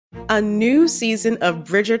A new season of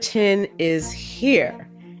Bridgerton is here.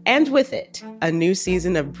 And with it, a new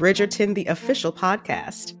season of Bridgerton, the official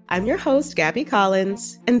podcast. I'm your host, Gabby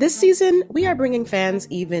Collins, and this season, we are bringing fans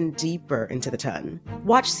even deeper into the ton.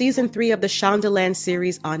 Watch season 3 of the Shondaland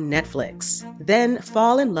series on Netflix. Then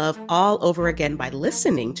fall in love all over again by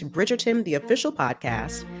listening to Bridgerton, the official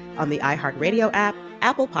podcast, on the iHeartRadio app,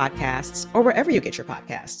 Apple Podcasts, or wherever you get your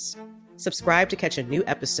podcasts. Subscribe to catch a new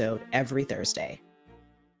episode every Thursday.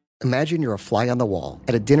 Imagine you're a fly on the wall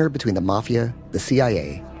at a dinner between the mafia, the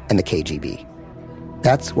CIA, and the KGB.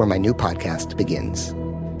 That's where my new podcast begins.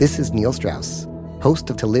 This is Neil Strauss,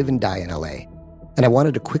 host of To Live and Die in LA, and I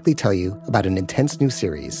wanted to quickly tell you about an intense new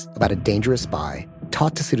series about a dangerous spy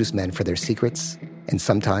taught to seduce men for their secrets and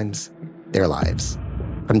sometimes their lives.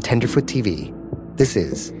 From Tenderfoot TV, this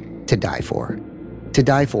is To Die For. To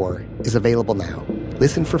Die For is available now.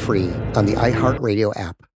 Listen for free on the iHeartRadio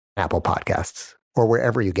app, Apple Podcasts, or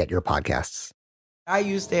wherever you get your podcasts. I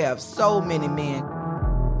used to have so many men.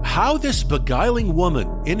 How this beguiling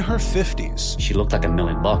woman in her 50s, she looked like $1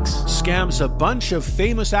 million, scams a bunch of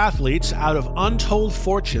famous athletes out of untold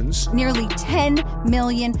fortunes. Nearly $10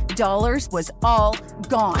 million was all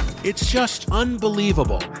gone. It's just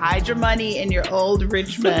unbelievable. Hide your money in your old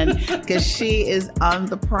rich man, because she is on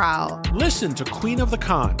the prowl. Listen to Queen of the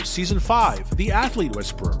Con, Season 5, The Athlete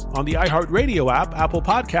Whisperer, on the iHeartRadio app, Apple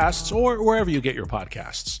Podcasts, or wherever you get your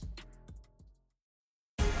podcasts.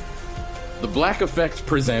 The Black Effect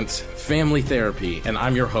presents Family Therapy, and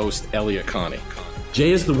I'm your host, Elliot Connie. Jay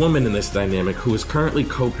is the woman in this dynamic who is currently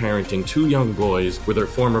co-parenting 2 young boys with her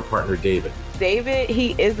former partner, David. David,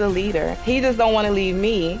 he is a leader. He just don't want to leave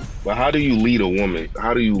me. But how do you lead a woman?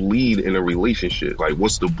 How do you lead in a relationship? Like,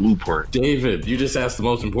 what's the blueprint? David, you just asked the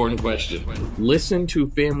most important question. Listen to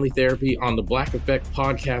Family Therapy on the Black Effect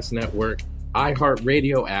Podcast Network,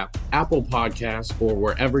 iHeartRadio app, Apple Podcasts, or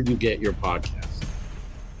wherever you get your podcasts.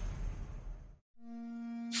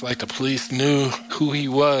 It's like the police knew who he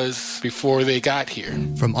was before they got here.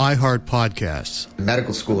 From iHeart Podcasts. The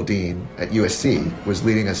medical school dean at USC was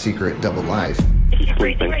leading a secret double life. Is she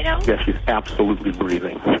breathing right now? Yes, she's absolutely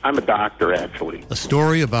breathing. I'm a doctor, actually. A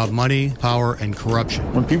story about money, power, and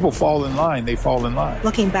corruption. When people fall in line, they fall in line.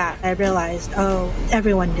 Looking back, I realized,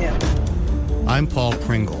 everyone knew. I'm Paul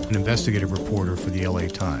Pringle, an investigative reporter for the LA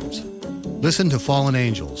Times. Listen to Fallen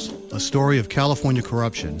Angels, a story of California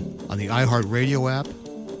corruption on the iHeartRadio app,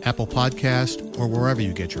 Apple Podcast, or wherever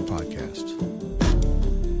you get your podcasts.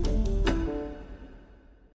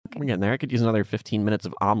 We're getting there. I could use another 15 minutes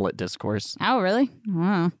of omelet discourse. Oh, really?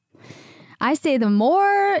 Oh. I say the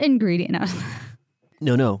more ingredient.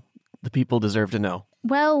 No. The people deserve to know.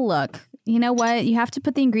 Well, look. You know what? You have to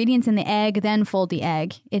put the ingredients in the egg, then fold the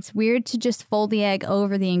egg. It's weird to just fold the egg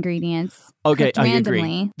over the ingredients. Okay, I randomly.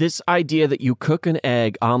 agree. This idea that you cook an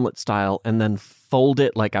egg omelet style and then fold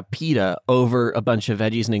it like a pita over a bunch of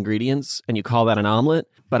veggies and ingredients, and you call that an omelet.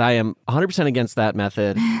 But I am 100% against that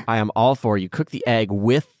method. I am all for you cook the egg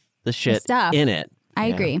with the shit in it. I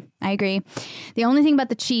agree. The only thing about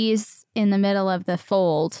the cheese in the middle of the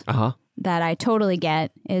fold that I totally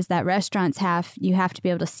get is that restaurants you have to be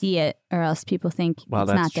able to see it, or else people think it's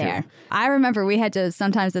not there. True. I remember we had to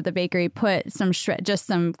sometimes at the bakery put some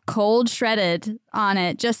cold shredded on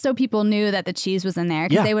it, just so people knew that the cheese was in there,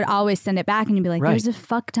 because they would always send it back and you'd be like, there's a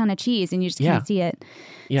fuck ton of cheese and you just can't see it.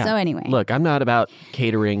 Yeah. So anyway. Look, I'm not about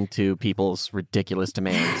catering to people's ridiculous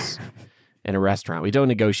demands in a restaurant. We don't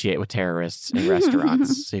negotiate with terrorists in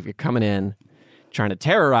restaurants. So if you're coming in trying to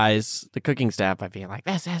terrorize the cooking staff by being like,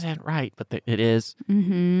 this isn't right, but it is.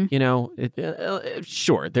 Mm-hmm. You know,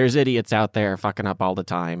 sure, there's idiots out there fucking up all the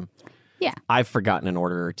time. Yeah. I've forgotten an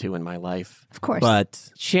order or two in my life. Of course. But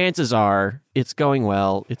chances are it's going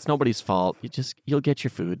well. It's nobody's fault. You'll get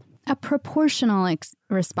your food. A proportional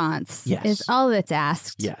response is all that's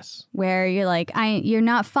asked. Yes. Where you're like, you're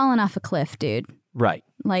not falling off a cliff, dude. Right.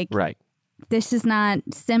 Right. This is not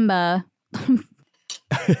Simba.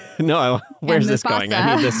 No, where's this going?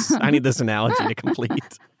 I need this analogy to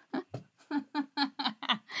complete.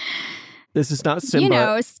 This is not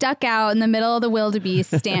Simba. Stuck out in the middle of the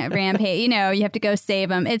wildebeest rampage. You have to go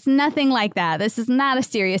save him. It's nothing like that. This is not a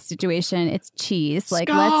serious situation. It's cheese.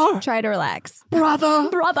 Scar! Let's try to relax. Brother,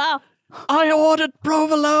 I ordered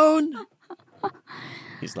provolone.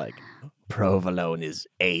 He's like, provolone is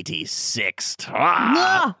 86th.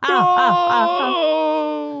 No!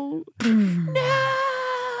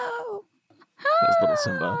 That was little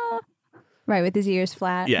Simba. Right, with his ears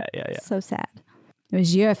flat. Yeah. So sad. It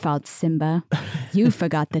was your fault, Simba. You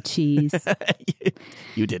forgot the cheese.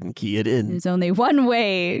 You didn't key it in. There's only one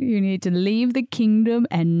way. You need to leave the kingdom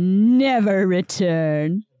and never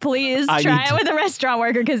return. Please try it with a restaurant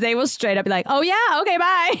worker because they will straight up be like, oh, yeah, okay,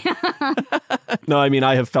 bye. No, I mean,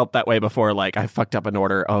 I have felt that way before. Like, I fucked up an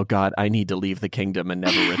order. Oh, God, I need to leave the kingdom and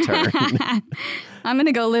never return. I'm going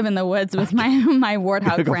to go live in the woods with my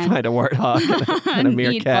warthog go friend. Find a warthog and a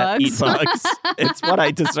meerkat. Eat bugs. It's what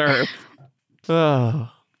I deserve. Oh.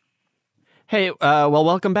 Hey, well,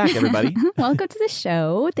 welcome back, everybody. Welcome to the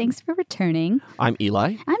show. Thanks for returning. I'm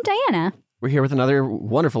Eli. I'm Diana. We're here with another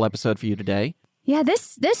wonderful episode for you today. Yeah,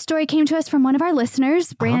 this story came to us from one of our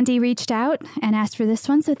listeners. Brandy reached out and asked for this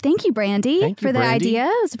one. So thank you, Brandy, for the idea.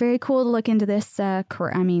 It was very cool to look into this,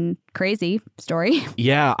 crazy story.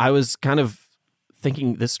 Yeah, I was kind of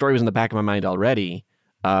thinking this story was in the back of my mind already.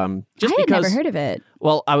 I had never heard of it.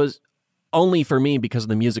 Well, I was only for me because of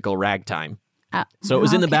the musical Ragtime. So it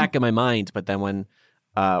was in the back of my mind, but then when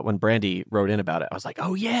Brandy wrote in about it, I was like,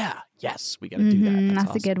 oh, yeah, yes, we got to do that. That's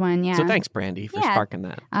awesome. A good one, yeah. So thanks, Brandy, for sparking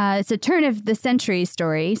that. It's a turn-of-the-century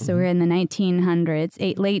story, so we're in the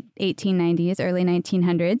 1900s, late 1890s, early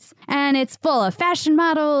 1900s, and it's full of fashion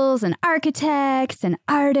models and architects and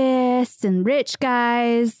artists and rich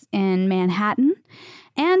guys in Manhattan,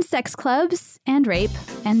 and sex clubs and rape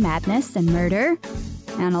and madness and murder.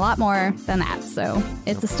 And a lot more than that. So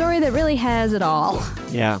it's a story that really has it all.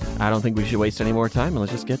 Yeah, I don't think we should waste any more time. And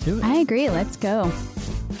let's just get to it. I agree. Let's go.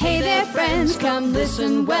 Hey there, friends, come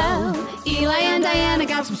listen well. Eli and Diana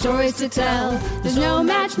got some stories to tell. There's no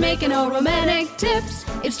matchmaking or romantic tips.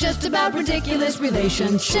 It's just about ridiculous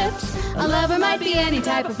relationships. A lover might be any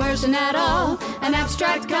type of person at all, an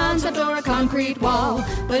abstract concept or a concrete wall.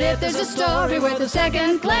 But if there's a story worth a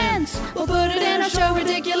second glance, we'll put it in our show,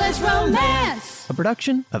 Ridiculous Romance. A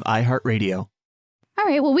production of iHeartRadio. All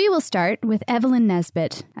right, well, we will start with Evelyn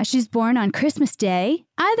Nesbit. She's born on Christmas Day,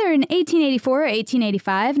 either in 1884 or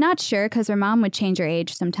 1885. Not sure, because her mom would change her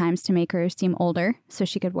age sometimes to make her seem older so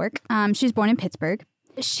she could work. She was born in Pittsburgh.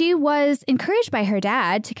 She was encouraged by her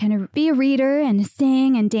dad to kind of be a reader and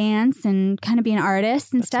sing and dance and kind of be an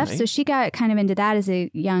artist and stuff. Nice. So she got kind of into that as a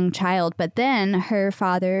young child. But then her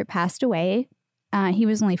father passed away. He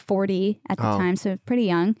was only 40 at the time, so pretty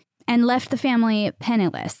young. And left the family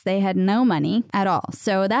penniless. They had no money at all.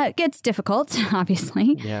 So that gets difficult,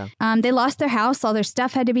 obviously. Yeah. They lost their house. All their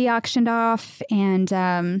stuff had to be auctioned off. And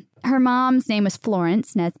her mom's name was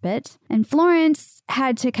Florence Nesbit. And Florence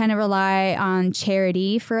had to kind of rely on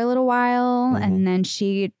charity for a little while. Mm-hmm. And then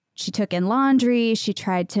she took in laundry. She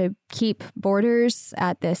tried to keep boarders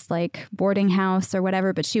at this like boarding house or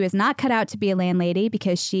whatever. But she was not cut out to be a landlady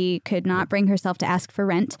because she could not bring herself to ask for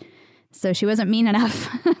rent. So she wasn't mean enough,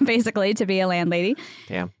 basically, to be a landlady.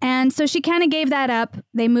 Damn. And so she kind of gave that up.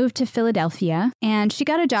 They moved to Philadelphia, and she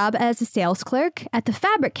got a job as a sales clerk at the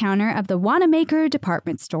fabric counter of the Wanamaker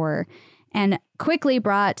department store, and quickly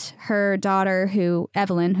brought her daughter,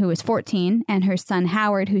 Evelyn, who was 14, and her son,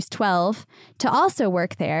 Howard, who's 12, to also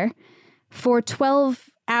work there for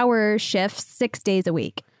 12-hour shifts, 6 days a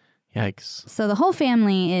week. Yikes. So the whole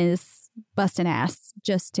family is busting ass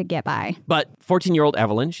just to get by. But 14-year-old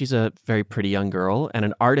Evelyn, she's a very pretty young girl, and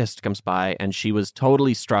an artist comes by, and she was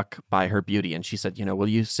totally struck by her beauty. And she said, will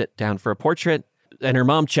you sit down for a portrait? And her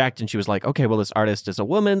mom checked, and she was like, okay, well, this artist is a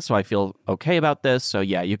woman, so I feel okay about this. So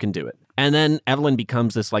yeah, you can do it. And then Evelyn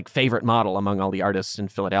becomes this like favorite model among all the artists in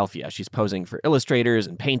Philadelphia. She's posing for illustrators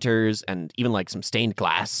and painters and even like some stained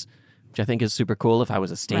glass, which I think is super cool if I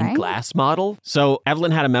was a stained glass model. So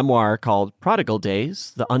Evelyn had a memoir called Prodigal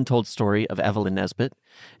Days, The Untold Story of Evelyn Nesbit.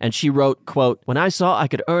 And she wrote, quote, "When I saw I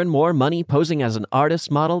could earn more money posing as an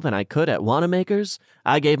artist model than I could at Wanamaker's,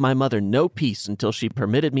 I gave my mother no peace until she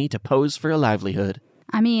permitted me to pose for a livelihood."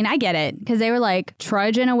 I mean, I get it, because they were like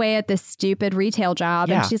trudging away at this stupid retail job.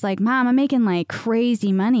 Yeah. And she's like, Mom, I'm making like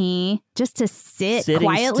crazy money just to sit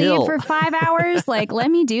quietly for 5 hours. Like,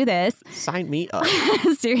 let me do this. Sign me up.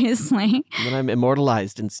 Seriously. And then I'm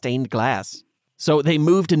immortalized in stained glass. So they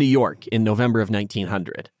moved to New York in November of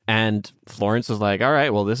 1900. And Florence was like, all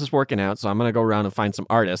right, well, this is working out. So I'm going to go around and find some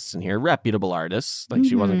artists in here, reputable artists. Like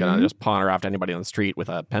she wasn't going to just pawn her off to anybody on the street with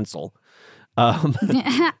a pencil.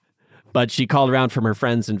 But she called around from her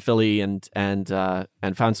friends in Philly and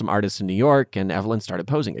found some artists in New York, and Evelyn started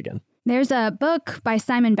posing again. There's a book by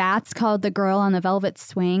Simon Batts called The Girl on the Velvet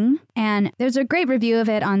Swing, and there's a great review of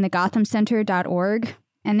it on the GothamCenter.org,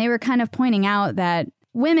 and they were kind of pointing out that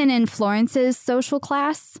women in Florence's social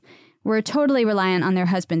class were totally reliant on their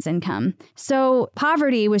husband's income. So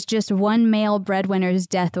poverty was just one male breadwinner's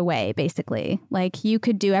death away, basically. Like, you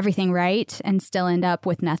could do everything right and still end up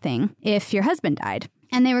with nothing if your husband died.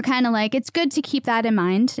 And they were kind of like, it's good to keep that in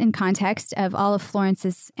mind in context of all of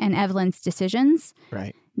Florence's and Evelyn's decisions.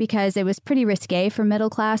 Right. Because it was pretty risque for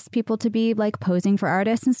middle-class people to be, like, posing for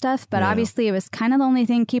artists and stuff. But obviously it was kind of the only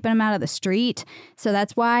thing keeping them out of the street. So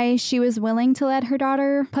that's why she was willing to let her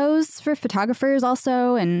daughter pose for photographers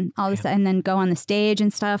also and all this, and then go on the stage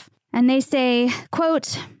and stuff. And they say,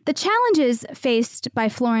 quote, the challenges faced by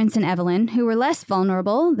Florence and Evelyn, who were less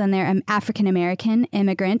vulnerable than their African-American,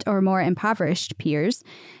 immigrant, or more impoverished peers,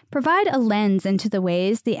 provide a lens into the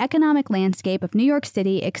ways the economic landscape of New York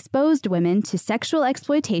City exposed women to sexual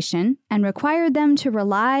exploitation and required them to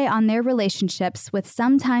rely on their relationships with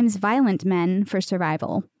sometimes violent men for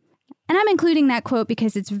survival. And I'm including that quote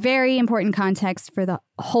because it's very important context for the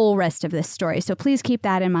whole rest of this story. So please keep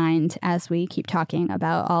that in mind as we keep talking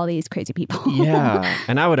about all these crazy people. Yeah.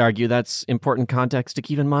 And I would argue that's important context to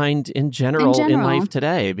keep in mind in general in life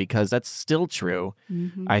today, because that's still true,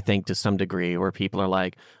 I think, to some degree, where people are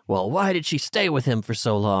like, well, why did she stay with him for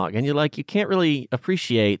so long? And you're like, you can't really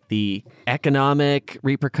appreciate the economic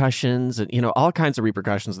repercussions and, you know, all kinds of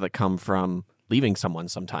repercussions that come from leaving someone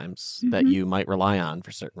sometimes that you might rely on for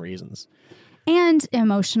certain reasons. And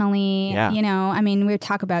emotionally, you know, I mean, we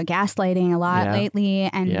talk about gaslighting a lot lately,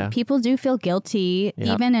 and people do feel guilty,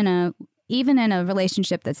 even in a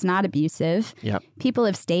relationship that's not abusive. People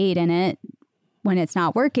have stayed in it when it's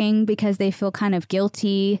not working because they feel kind of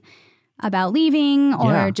guilty about leaving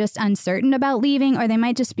or just uncertain about leaving, or they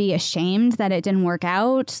might just be ashamed that it didn't work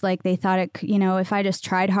out. Like they thought it, you know, if I just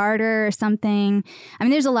tried harder or something. I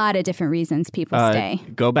mean, there's a lot of different reasons people stay.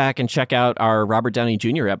 Go back and check out our Robert Downey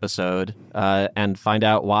Jr. episode and find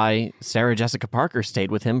out why Sarah Jessica Parker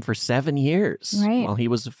stayed with him for 7 years. Right. Well, he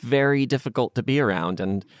was very difficult to be around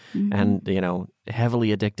and you know,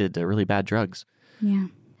 heavily addicted to really bad drugs. Yeah.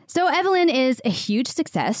 So Evelyn is a huge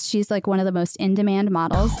success. She's like one of the most in-demand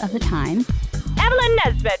models of the time. Evelyn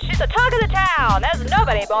Nesbit. She's the talk of the town. There's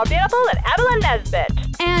nobody more beautiful than Evelyn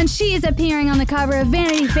Nesbit. And she's appearing on the cover of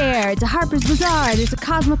Vanity Fair. It's a Harper's Bazaar. It's a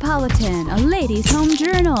Cosmopolitan, a ladies' home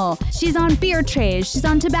journal. She's on beer trays. She's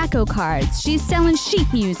on tobacco cards. She's selling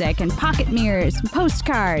sheet music and pocket mirrors and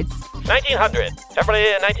postcards. 1900. Everybody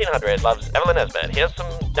in 1900 loves Evelyn Nesbit. Here's some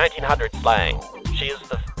 1900 slang. She's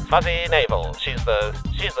the fuzzy navel. She's the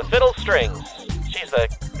fiddle strings. She's the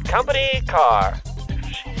company car.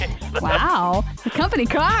 Wow, the company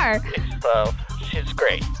car. She's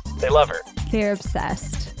great. They love her. They're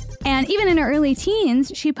obsessed. And even in her early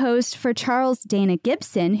teens, she posed for Charles Dana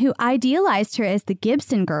Gibson, who idealized her as the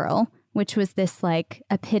Gibson girl, which was this like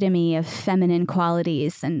epitome of feminine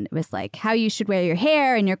qualities. And it was like how you should wear your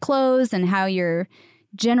hair and your clothes and how your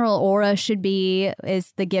general aura should be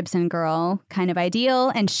is the Gibson girl kind of ideal.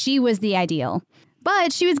 And she was the ideal.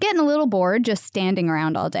 But she was getting a little bored just standing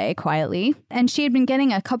around all day quietly. And she had been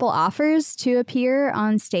getting a couple offers to appear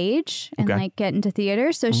on stage and like get into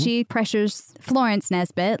theater. So she pressures Florence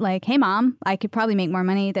Nesbit like, hey, Mom, I could probably make more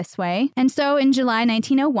money this way. And so in July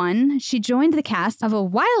 1901, she joined the cast of a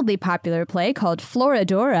wildly popular play called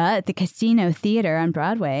Florodora at the Casino Theater on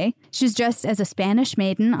Broadway. She was dressed as a Spanish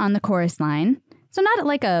maiden on the chorus line. So not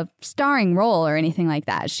like a starring role or anything like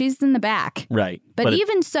that. She's in the back. Right. But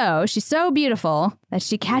even so, she's so beautiful that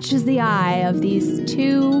she catches the eye of these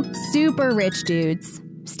two super rich dudes,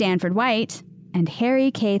 Stanford White and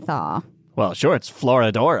Harry K. Thaw. Well, sure, it's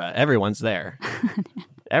Florodora. Everyone's there.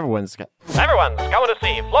 Everyone's going to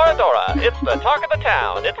see Florodora. It's the talk of the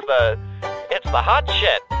town. It's the hot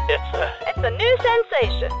shit. It's the new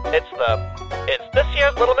sensation. It's this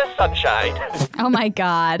year's Little Miss Sunshine. Oh my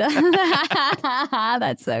God.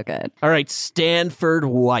 That's so good. All right, Stanford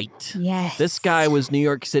White. Yes. This guy was New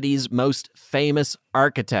York City's most famous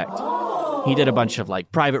architect. He did a bunch of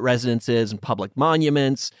like private residences and public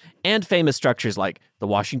monuments and famous structures like the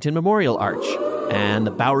Washington Memorial Arch and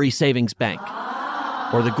the Bowery Savings Bank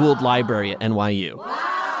or the Gould Library at NYU.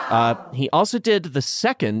 He also did the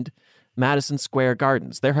second Madison Square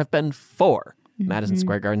Gardens. There have been 4 Madison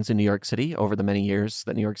Square Gardens in New York City over the many years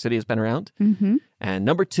that New York City has been around. And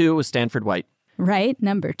number 2 was Stanford White. Right,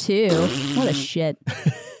 number 2. What a shit.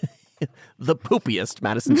 The poopiest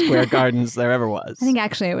Madison Square Gardens there ever was. I think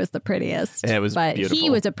actually it was the prettiest. It was but beautiful. He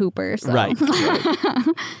was a pooper. So. Right.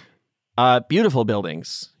 Beautiful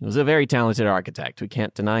buildings. He was a very talented architect. We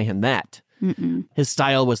can't deny him that. His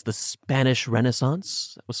style was the Spanish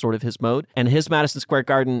Renaissance. That was sort of his mode. And his Madison Square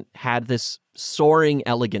Garden had this soaring,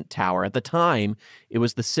 elegant tower. At the time, it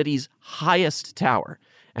was the city's highest tower.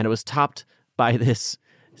 And it was topped by this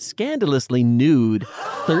scandalously nude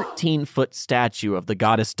 13-foot statue of the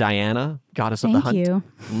goddess Diana, goddess of the hunt. Thank you.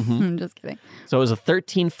 Mm-hmm. I'm just kidding. So it was a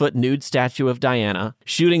 13-foot nude statue of Diana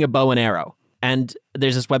shooting a bow and arrow. And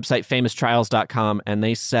there's this website, famoustrials.com, and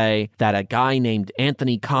they say that a guy named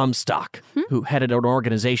Anthony Comstock, who headed an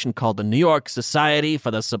organization called the New York Society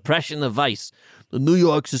for the Suppression of Vice. The New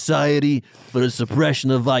York Society for the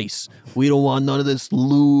Suppression of Vice. We don't want none of this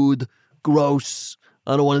lewd, gross.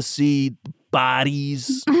 I don't want to see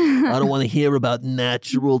bodies. I don't want to hear about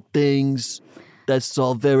natural things. That's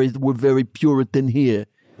all we're very Puritan here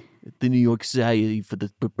at the New York Society for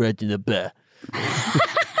the Suppression of Vice.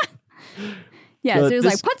 Yeah, so he was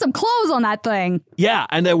like, put some clothes on that thing. Yeah,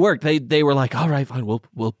 and it worked. They were like, all right, fine,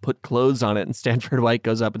 we'll put clothes on it. And Stanford White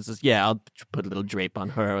goes up and says, yeah, I'll put a little drape on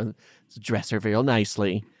her and dress her real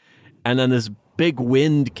nicely. And then this big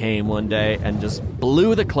wind came one day and just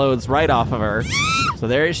blew the clothes right off of her. So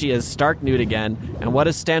there she is, stark nude again. And what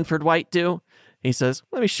does Stanford White do? He says,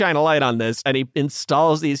 let me shine a light on this. And he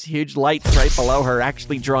installs these huge lights right below her,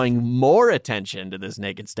 actually drawing more attention to this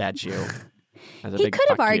naked statue. He could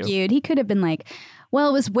have argued. He could have been like, well,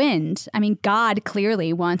 it was wind. I mean, God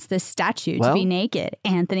clearly wants this statue to be naked.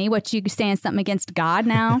 Anthony, what, you saying something against God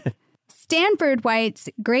now? Stanford White's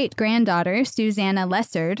great-granddaughter, Susanna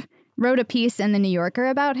Lessard, wrote a piece in The New Yorker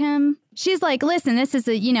about him. She's like, listen, this is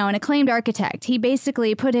an acclaimed architect. He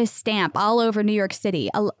basically put his stamp all over New York City.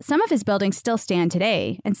 Some of his buildings still stand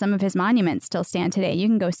today, and some of his monuments still stand today. You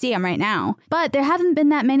can go see them right now. But there haven't been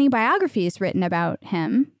that many biographies written about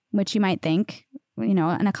him, which you might think,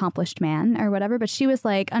 an accomplished man or whatever. But she was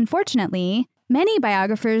like, unfortunately, many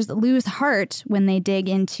biographers lose heart when they dig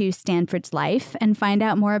into Stanford's life and find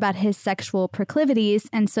out more about his sexual proclivities.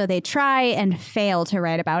 And so they try and fail to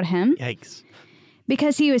write about him. Yikes.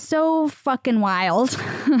 Because he was so fucking wild.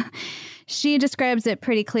 She describes it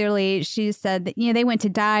pretty clearly. She said that, they went to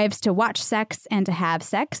dives to watch sex and to have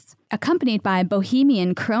sex, accompanied by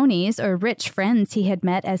bohemian cronies or rich friends he had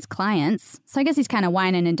met as clients. So I guess he's kind of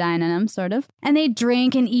whining and dining them, sort of. And they'd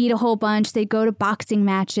drink and eat a whole bunch. They'd go to boxing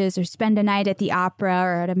matches or spend a night at the opera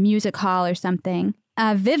or at a music hall or something.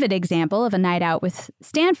 A vivid example of a night out with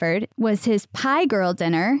Stanford was his Pie Girl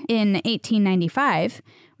dinner in 1895,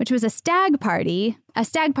 which was a stag party. A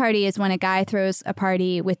stag party is when a guy throws a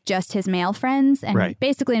party with just his male friends and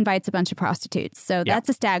basically invites a bunch of prostitutes. So that's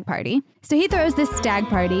a stag party. So he throws this stag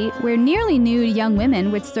party where nearly nude young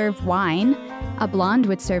women would serve wine, a blonde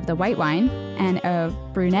would serve the white wine, and a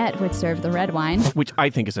brunette would serve the red wine. Which I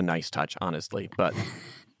think is a nice touch, honestly, but...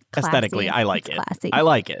 Classy. Aesthetically, I like it. Classy. I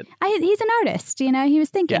like it. He's an artist, he was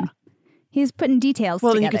thinking. Yeah. He's putting details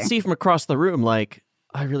together. Well, you could see from across the room, like,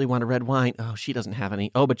 I really want a red wine. Oh, she doesn't have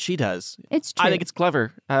any. Oh, but she does. It's true. I think it's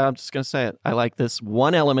clever. I'm just going to say it. I like this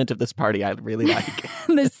one element of this party I really like.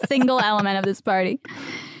 This single element of this party.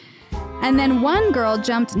 And then one girl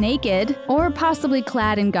jumped naked, or possibly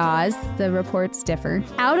clad in gauze, the reports differ,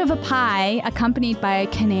 out of a pie accompanied by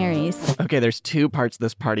canaries. Okay, there's two parts of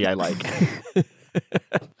this party I like.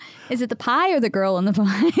 Is it the pie or the girl in the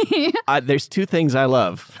pie? There's two things I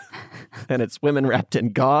love, and it's women wrapped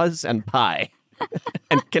in gauze and pie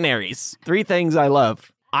and canaries. Three things I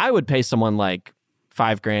love. I would pay someone like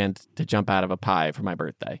 $5,000 to jump out of a pie for my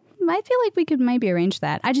birthday. I feel like we could maybe arrange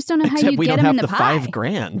that. I just don't know how you get them in the pie. Except we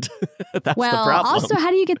don't have the $5,000. That's well, the problem. Also,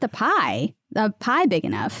 how do you get the pie? The pie big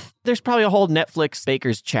enough? There's probably a whole Netflix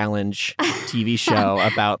Baker's Challenge TV show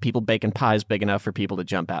about people baking pies big enough for people to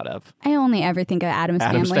jump out of. I only ever think of Addams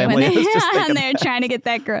Family when they're trying to get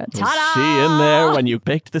that girl. Ta-da! Was she in there when you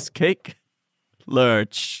baked this cake?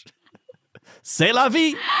 Lurch. C'est la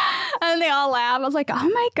vie! And they all laugh. I was like, oh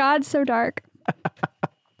my God, so dark.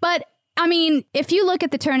 But I mean, if you look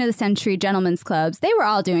at the turn of the century gentlemen's clubs, they were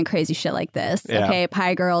all doing crazy shit like this. Yeah. Okay,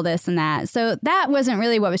 pie girl, this and that. So that wasn't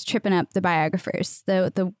really what was tripping up the biographers.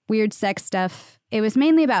 The weird sex stuff. It was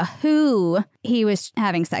mainly about who he was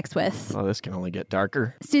having sex with. Oh, this can only get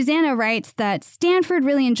darker. Susanna writes that Stanford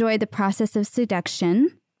really enjoyed the process of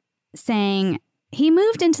seduction, saying, he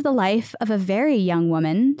moved into the life of a very young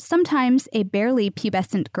woman, sometimes a barely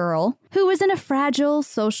pubescent girl, who was in a fragile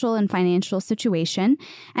social and financial situation,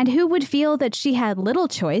 and who would feel that she had little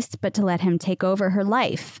choice but to let him take over her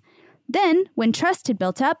life. Then, when trust had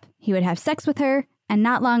built up, he would have sex with her, and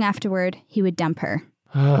not long afterward, he would dump her.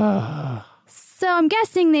 So I'm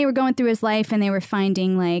guessing they were going through his life and they were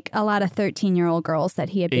finding like a lot of 13-year-old girls that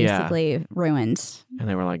he had basically ruined. And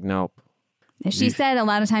they were like, nope. She said a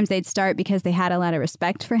lot of times they'd start because they had a lot of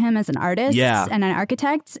respect for him as an artist and an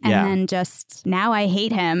architect. And then just now I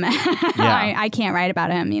hate him. I can't write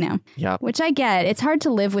about him, which I get. It's hard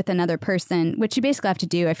to live with another person, which you basically have to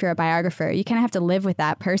do if you're a biographer. You kind of have to live with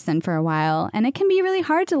that person for a while. And it can be really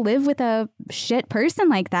hard to live with a shit person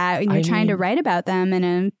like that when you're trying to write about them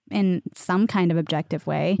in some kind of objective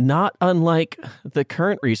way. Not unlike the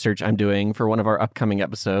current research I'm doing for one of our upcoming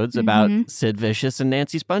episodes about Sid Vicious and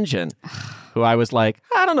Nancy Spungen, who I was like,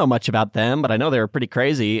 I don't know much about them, but I know they were pretty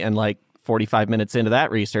crazy. And like 45 minutes into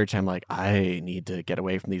that research, I'm like, I need to get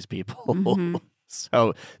away from these people.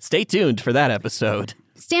 So stay tuned for that episode.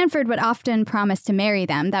 Stanford would often promise to marry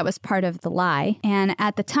them. That was part of the lie. And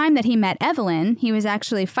at the time that he met Evelyn, he was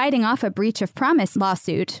actually fighting off a breach of promise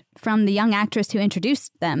lawsuit from the young actress who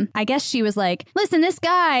introduced them. I guess she was like, listen, this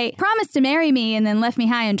guy promised to marry me and then left me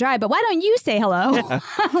high and dry, but why don't you say hello? Yeah.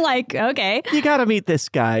 Like, okay. You got to meet this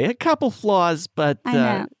guy. A couple flaws, but... I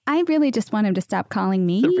know. I really just want him to stop calling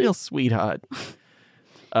me. The real sweetheart.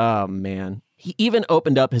 Oh, man. He even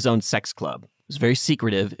opened up his own sex club. It was very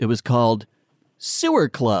secretive. It was called Sewer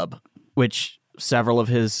Club, which several of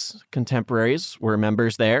his contemporaries were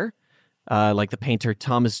members there, like the painter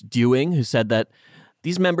Thomas Dewing, who said that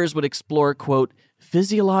these members would explore, quote,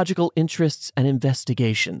 physiological interests and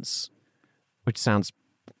investigations, which sounds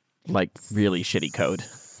like really shitty code.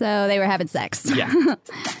 So they were having sex. Yeah.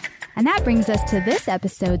 And that brings us to this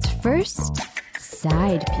episode's first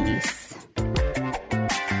side piece.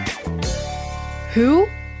 Who?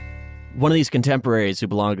 One of these contemporaries who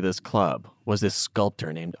belonged to this club was this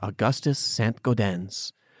sculptor named Augustus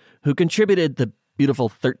Saint-Gaudens, who contributed the beautiful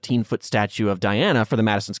 13-foot statue of Diana for the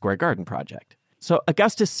Madison Square Garden project. So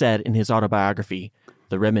Augustus said in his autobiography,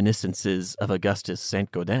 The Reminiscences of Augustus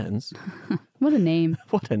Saint-Gaudens. What a name.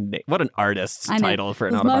 What an artist's title for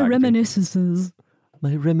an autobiography. My reminiscences.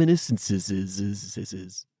 My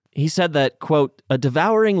reminiscences. He said that, quote, a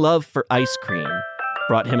devouring love for ice cream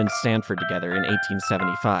brought him and Stanford together in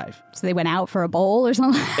 1875. So they went out for a bowl or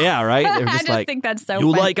something? Yeah, right? They were just I think that's so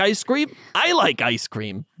you funny. like ice cream? I like ice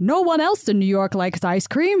cream. No one else in New York likes ice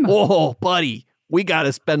cream. Oh, buddy, we got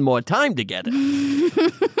to spend more time together.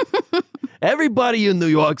 Everybody in New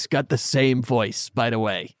York's got the same voice, by the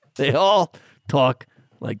way. They all talk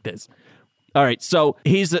like this. All right, so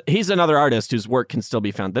he's another artist whose work can still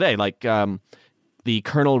be found today, like the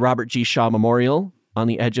Colonel Robert G. Shaw Memorial on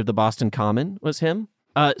the edge of the Boston Common was him.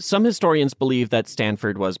 Some historians believe that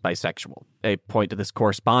Stanford was bisexual. They point to this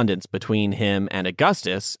correspondence between him and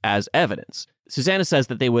Augustus as evidence. Susanna says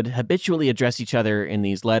that they would habitually address each other in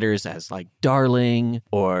these letters as like darling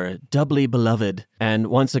or doubly beloved. And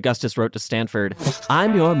once Augustus wrote to Stanford,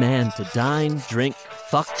 I'm your man to dine, drink,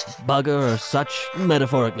 fuck, bugger, or such,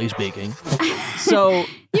 metaphorically speaking. So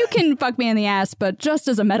you can fuck me in the ass, but just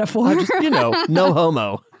as a metaphor. No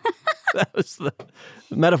homo. That was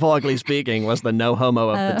metaphorically speaking, was the no homo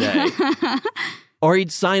of the day. Or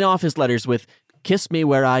he'd sign off his letters with, kiss me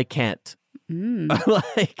where I can't.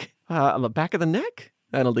 Like, on the back of the neck?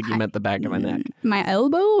 I don't think he meant the back of my neck. My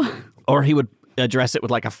elbow? Or he would address it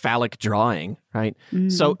with like a phallic drawing, right?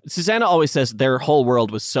 So Susanna always says their whole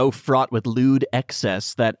world was so fraught with lewd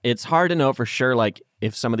excess that it's hard to know for sure, like,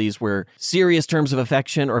 if some of these were serious terms of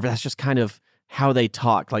affection or if that's just kind of how they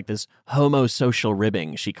talk, like this homosocial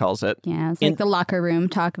ribbing, she calls it. Yeah, it's like the locker room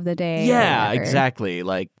talk of the day. Yeah, exactly.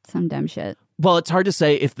 Like some dumb shit. Well, it's hard to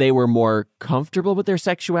say if they were more comfortable with their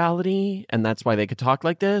sexuality and that's why they could talk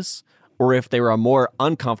like this, or if they were more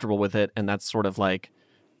uncomfortable with it and that's sort of like,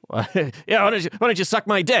 yeah, why don't you suck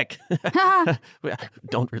my dick?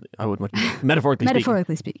 Don't really, I wouldn't,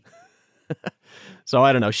 metaphorically speaking. So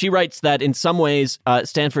I don't know. She writes that in some ways,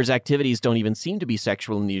 Stanford's activities don't even seem to be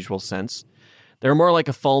sexual in the usual sense. They're more like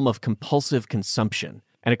a form of compulsive consumption.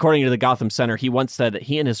 And according to the Gotham Center, he once said that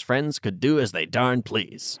he and his friends could do as they darn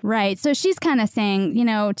please. Right. So she's kind of saying,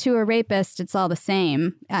 to a rapist, it's all the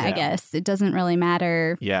same, I guess. It doesn't really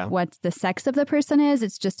matter what the sex of the person is.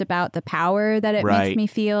 It's just about the power that it makes me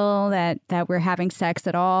feel that we're having sex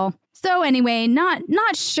at all. So anyway,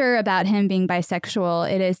 not sure about him being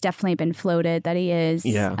bisexual. It has definitely been floated that he is.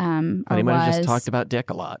 Yeah. But he might have just talked about dick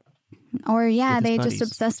a lot. Or, they just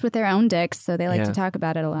obsessed with their own dicks, so they like to talk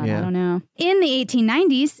about it a lot. I don't know. In the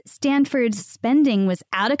 1890s, Stanford's spending was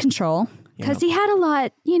out of control because he had a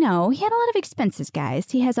lot, he had a lot of expenses,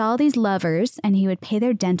 guys. He has all these lovers, and he would pay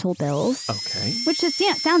their dental bills. Okay. Which is,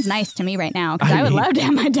 sounds nice to me right now, because I would love to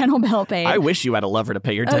have my dental bill paid. I wish you had a lover to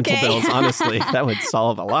pay your dental bills, honestly. That would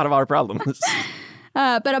solve a lot of our problems.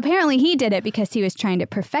 But apparently he did it because he was trying to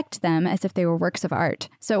perfect them as if they were works of art.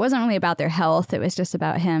 So it wasn't really about their health. It was just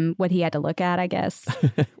about him, what he had to look at, I guess.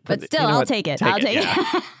 But still, I'll take it. I'll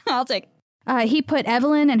take it. He put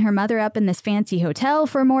Evelyn and her mother up in this fancy hotel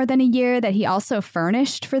for more than a year that he also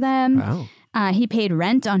furnished for them. Oh. He paid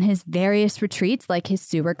rent on his various retreats, like his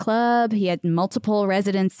sewer club. He had multiple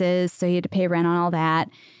residences, so he had to pay rent on all that.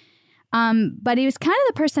 But he was kind of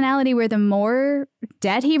the personality where the more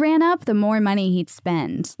debt he ran up, the more money he'd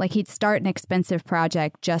spend. Like he'd start an expensive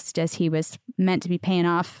project just as he was meant to be paying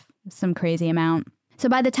off some crazy amount. So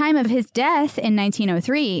by the time of his death in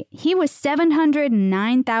 1903, he was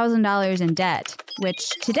 $709,000 in debt, which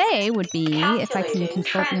today would be, if I can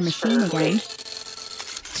consult your machine again,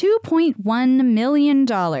 $2.1 million.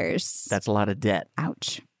 That's a lot of debt.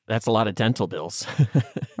 Ouch. That's a lot of dental bills.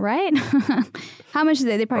 Right? How much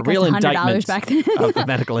did they probably cost $100 back then? Of the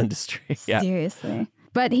medical industry. Yeah. Seriously.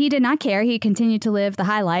 But he did not care. He continued to live the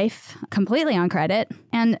high life completely on credit.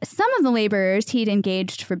 And some of the laborers he'd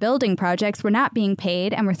engaged for building projects were not being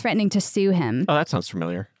paid and were threatening to sue him. Oh, that sounds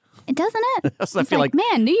familiar. Doesn't it? It's I feel like,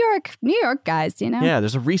 man, New York guys, you know? Yeah,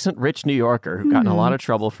 there's a recent rich New Yorker who got in a lot of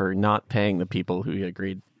trouble for not paying the people who he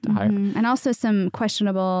agreed to hire. And also some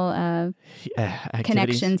questionable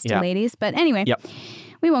connections to ladies. But anyway,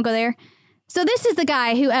 we won't go there. So this is the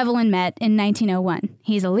guy who Evelyn met in 1901.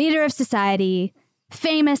 He's a leader of society,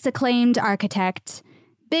 famous, acclaimed architect,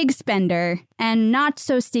 big spender, and not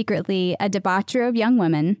so secretly a debaucher of young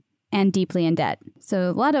women and deeply in debt. So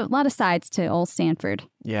a lot of sides to old Stanford.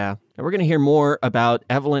 Yeah. And we're going to hear more about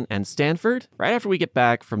Evelyn and Stanford right after we get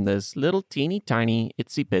back from this little teeny tiny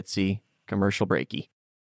itsy bitsy commercial breaky.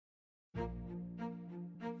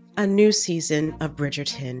 A new season of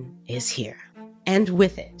Bridgerton is here. And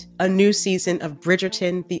with it, a new season of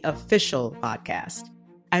Bridgerton, the official podcast.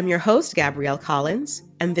 I'm your host, Gabrielle Collins,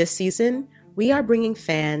 and this season, we are bringing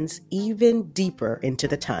fans even deeper into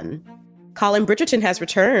the ton. Colin Bridgerton has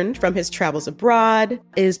returned from his travels abroad.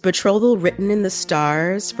 Is betrothal written in the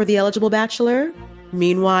stars for the eligible bachelor?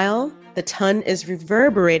 Meanwhile, the ton is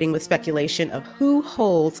reverberating with speculation of who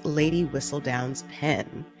holds Lady Whistledown's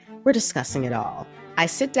pen. We're discussing it all. I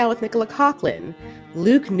sit down with Nicola Coughlan,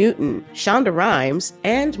 Luke Newton, Shonda Rhimes,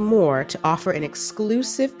 and more to offer an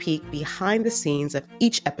exclusive peek behind the scenes of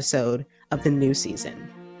each episode of the new season.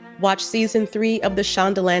 Watch season 3 of the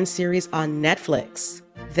Shondaland series on Netflix.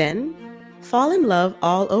 Then, fall in love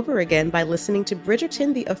all over again by listening to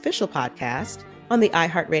Bridgerton, the official podcast, on the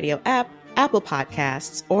iHeartRadio app, Apple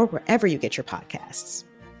Podcasts, or wherever you get your podcasts.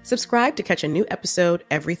 Subscribe to catch a new episode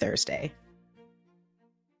every Thursday.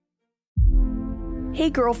 Hey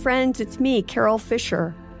girlfriends, it's me, Carol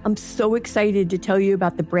Fisher. I'm so excited to tell you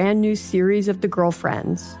about the brand new series of The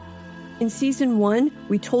Girlfriends. In season 1,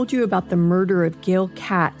 we told you about the murder of Gail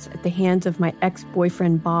Katz at the hands of my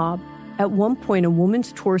ex-boyfriend Bob. At one point, a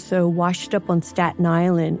woman's torso washed up on Staten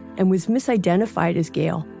Island and was misidentified as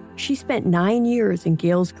Gail. She spent 9 years in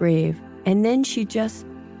Gail's grave, and then she just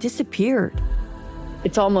disappeared.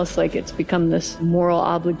 It's almost like it's become this moral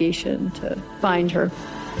obligation to find her.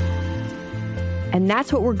 And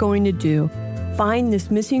that's what we're going to do. Find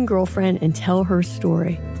this missing girlfriend and tell her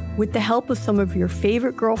story. With the help of some of your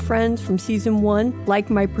favorite girlfriends from season 1, like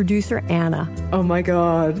my producer, Anna. Oh my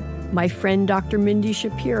God. My friend, Dr. Mindy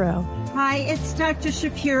Shapiro. Hi, it's Dr.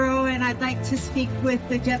 Shapiro, and I'd like to speak with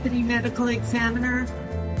the deputy medical examiner.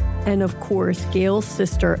 And of course, Gail's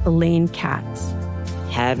sister, Elaine Katz.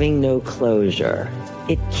 Having no closure,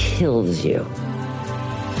 it kills you.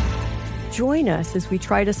 Join us as we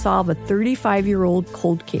try to solve a 35-year-old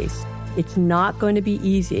cold case. It's not going to be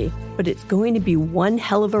easy, but it's going to be one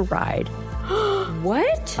hell of a ride.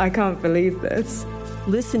 What? I can't believe this.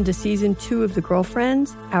 Listen to season 2 of The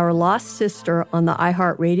Girlfriends, Our Lost Sister on the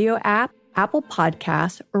iHeartRadio app, Apple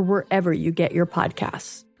Podcasts, or wherever you get your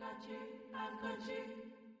podcasts.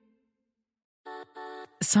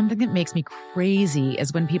 Something that makes me crazy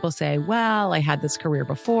is when people say, well, I had this career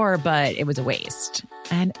before, but it was a waste.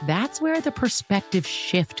 And that's where the perspective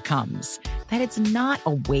shift comes, that it's not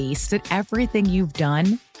a waste, that everything you've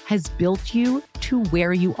done has built you to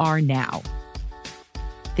where you are now.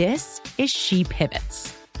 This is She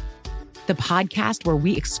Pivots, the podcast where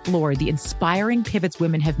we explore the inspiring pivots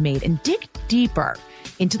women have made and dig deeper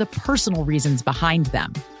into the personal reasons behind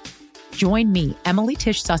them. Join me, Emily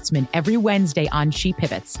Tish Sussman, every Wednesday on She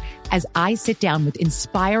Pivots as I sit down with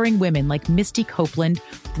inspiring women like Misty Copeland,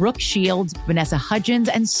 Brooke Shields, Vanessa Hudgens,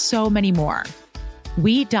 and so many more.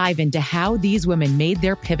 We dive into how these women made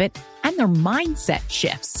their pivot and their mindset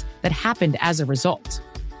shifts that happened as a result.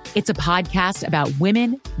 It's a podcast about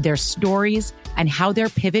women, their stories, and how their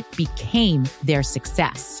pivot became their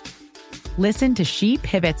success. Listen to She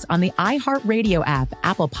Pivots on the iHeartRadio app,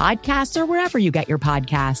 Apple Podcasts, or wherever you get your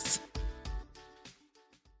podcasts.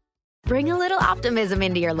 Bring a little optimism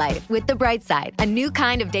into your life with The Bright Side, a new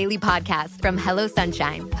kind of daily podcast from Hello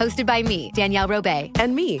Sunshine, hosted by me, Danielle Robay.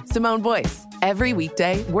 And me, Simone Boyce. Every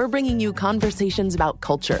weekday, we're bringing you conversations about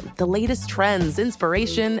culture, the latest trends,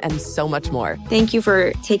 inspiration, and so much more. Thank you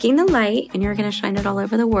for taking the light, and you're going to shine it all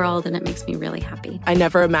over the world, and it makes me really happy. I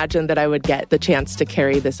never imagined that I would get the chance to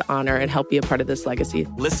carry this honor and help be a part of this legacy.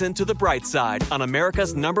 Listen to The Bright Side on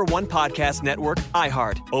America's #1 podcast network,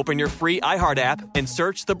 iHeart. Open your free iHeart app and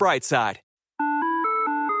search The Bright Side.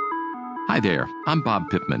 Hi there, I'm Bob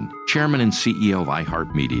Pittman, Chairman and CEO of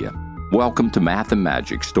iHeartMedia. Welcome to Math and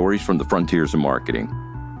Magic, Stories from the Frontiers of Marketing.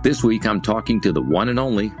 This week I'm talking to the one and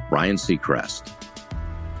only Ryan Seacrest.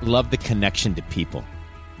 Love the connection to people.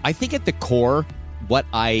 I think at the core, what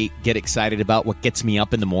I get excited about, what gets me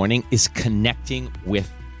up in the morning, is connecting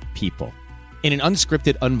with people in an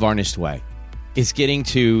unscripted, unvarnished way. Is getting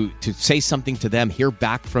to say something to them, hear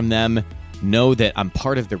back from them, know that I'm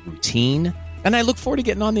part of the routine, and I look forward to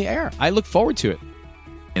getting on the air. I look forward to it.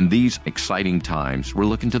 In these exciting times, we're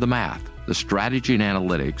looking to the math, the strategy and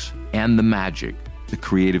analytics, and the magic, the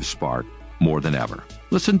creative spark, more than ever.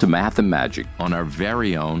 Listen to Math and Magic on our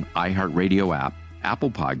very own iHeartRadio app,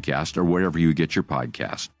 Apple Podcast, or wherever you get your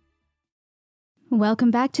podcast.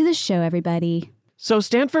 Welcome back to the show, everybody. So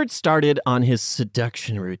Stanford started on his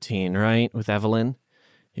seduction routine, right, with Evelyn.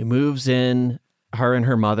 He moves in, her and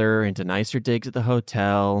her mother, into nicer digs at the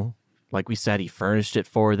hotel. Like we said, he furnished it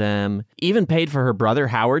for them, even paid for her brother,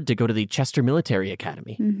 Howard, to go to the Chester Military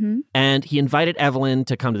Academy. Mm-hmm. And he invited Evelyn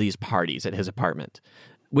to come to these parties at his apartment,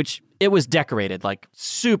 which it was decorated like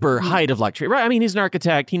super height of luxury, right? I mean, he's an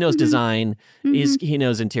architect. He knows design. He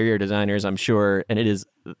knows interior designers, I'm sure. And it is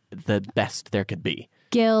the best there could be.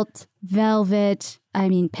 Gilt, velvet,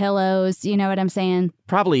 pillows, you know what I'm saying?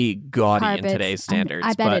 Probably gaudy Carpets. in today's standards.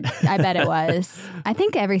 I bet it was. I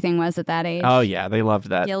think everything was at that age. Oh, yeah. They loved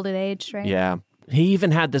that. Gilded age, right? Yeah. He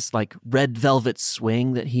even had this like red velvet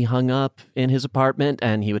swing that he hung up in his apartment,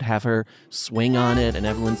 and he would have her swing on it. And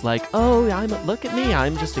Evelyn's like, oh, look at me.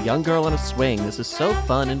 I'm just a young girl on a swing. This is so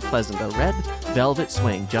fun and pleasant. A red velvet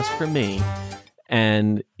swing just for me.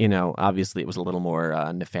 And, obviously it was a little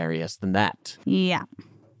more nefarious than that. Yeah.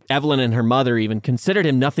 Evelyn and her mother even considered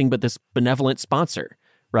him nothing but this benevolent sponsor,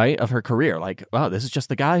 right, of her career. Like, wow, this is just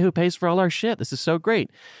the guy who pays for all our shit. This is so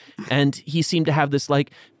great. And he seemed to have this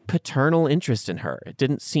like paternal interest in her. It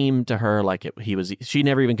didn't seem to her like she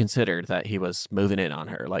never even considered that he was moving in on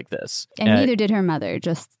her like this. And neither did her mother,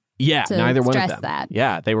 just neither one of them. That.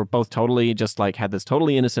 Yeah, they were both totally just like had this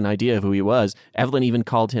totally innocent idea of who he was. Evelyn even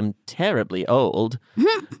called him terribly old.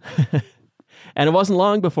 And it wasn't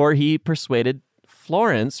long before he persuaded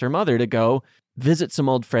Florence, her mother, to go visit some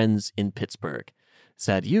old friends in Pittsburgh.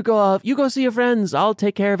 Said, you go see your friends. I'll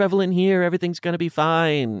take care of Evelyn here. Everything's going to be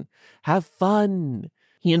fine. Have fun.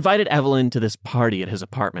 He invited Evelyn to this party at his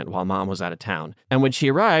apartment while Mom was out of town. And when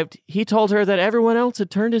she arrived, he told her that everyone else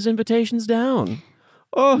had turned his invitations down.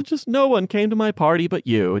 Oh, just no one came to my party but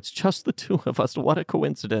you. It's just the two of us. What a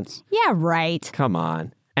coincidence. Yeah, right. Come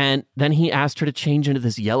on. And then he asked her to change into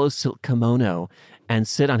this yellow silk kimono and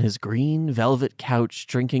sit on his green velvet couch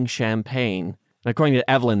drinking champagne. And according to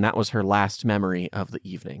Evelyn, that was her last memory of the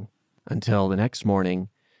evening. Until the next morning,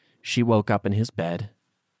 she woke up in his bed,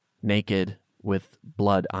 naked, with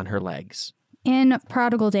blood on her legs. In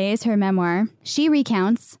Prodigal Days, her memoir, she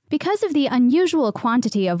recounts, because of the unusual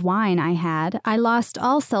quantity of wine I had, I lost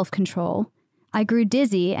all self-control. I grew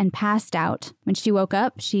dizzy and passed out. When she woke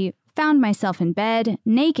up, she found myself in bed,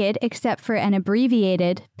 naked except for an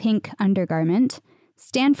abbreviated pink undergarment.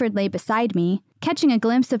 Stanford lay beside me. Catching a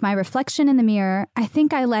glimpse of my reflection in the mirror, I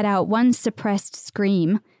think I let out one suppressed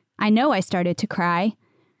scream. I know I started to cry.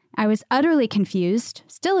 I was utterly confused,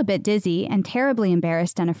 still a bit dizzy, and terribly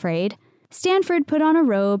embarrassed and afraid. Stanford put on a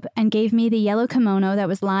robe and gave me the yellow kimono that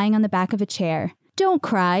was lying on the back of a chair. Don't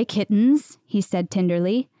cry, Kittens, he said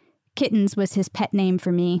tenderly. Kittens was his pet name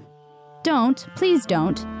for me. Don't, please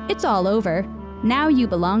don't. It's all over. Now you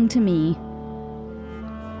belong to me.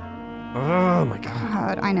 Oh my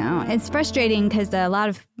God. I know. It's frustrating because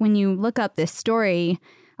when you look up this story,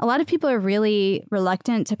 a lot of people are really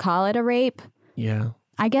reluctant to call it a rape. Yeah.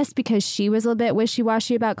 I guess because she was a little bit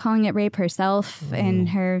wishy-washy about calling it rape herself in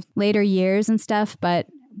her later years and stuff. But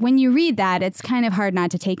when you read that, it's kind of hard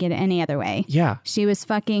not to take it any other way. Yeah. She was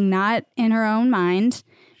fucking not in her own mind.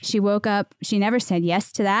 She woke up. She never said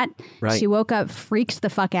yes to that. Right. She woke up, freaked the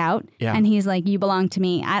fuck out. Yeah. And he's like, you belong to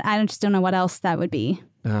me. I just don't know what else that would be.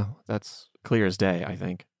 No, that's clear as day, I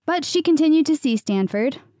think. But she continued to see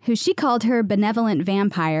Stanford, who she called her benevolent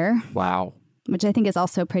vampire. Wow. Which I think is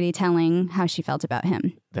also pretty telling how she felt about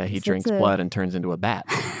him. That he drinks blood and turns into a bat.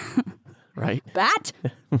 Right. Bat?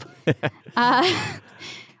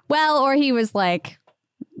 Well, or he was like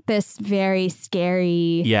this very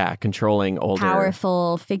scary, controlling, older,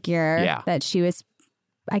 powerful figure that she was,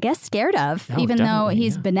 I guess, scared of. Even though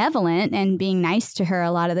he's benevolent and being nice to her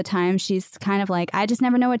a lot of the time, she's kind of like, I just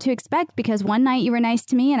never know what to expect because one night you were nice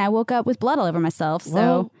to me and I woke up with blood all over myself. So,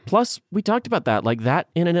 well, plus we talked about that. Like that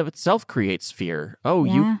in and of itself creates fear. Oh,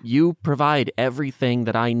 you provide everything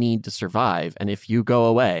that I need to survive, and if you go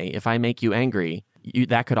away, if I make you angry,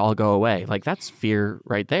 that could all go away. Like that's fear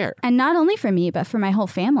right there. And not only for me, but for my whole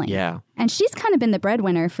family. Yeah. And she's kind of been the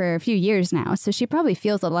breadwinner for a few years now, so she probably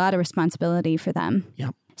feels a lot of responsibility for them.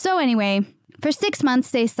 Yep. So anyway, for 6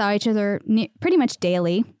 months, they saw each other pretty much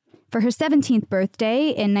daily. For her 17th birthday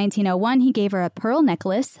in 1901, he gave her a pearl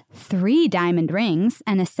necklace, 3 diamond rings,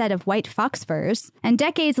 and a set of white fox furs. And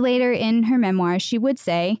decades later in her memoirs, she would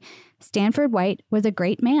say, Stanford White was a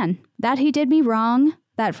great man, that he did me wrong,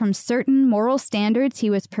 that from certain moral standards he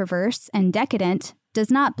was perverse and decadent, does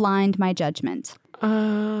not blind my judgment.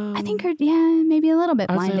 I think maybe a little bit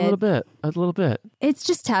blinded. I'd say a little bit. It's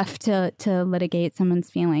just tough to litigate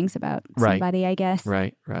someone's feelings about somebody, I guess.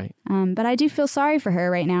 Right. But I do feel sorry for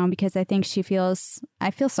her right now because I think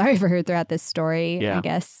I feel sorry for her throughout this story, I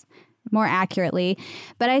guess, more accurately.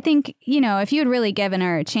 But I think, if you had really given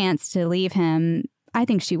her a chance to leave him, I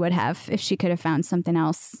think she would have if she could have found something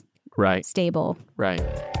else stable. Right.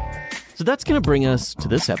 So that's going to bring us to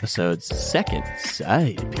this episode's second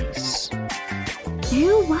side piece.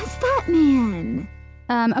 Who was that man?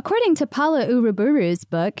 According to Paula Uruburu's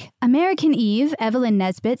book, American Eve, Evelyn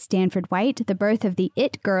Nesbit, Stanford White, The Birth of the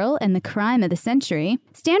It Girl and the Crime of the Century,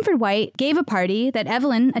 Stanford White gave a party that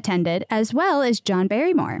Evelyn attended, as well as John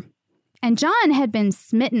Barrymore. And John had been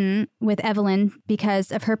smitten with Evelyn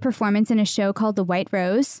because of her performance in a show called The White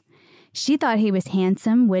Rose. She thought he was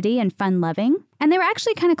handsome, witty, and fun-loving. And they were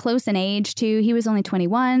actually kind of close in age, too. He was only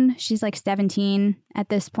 21. She's like 17 at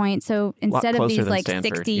this point. So instead of these like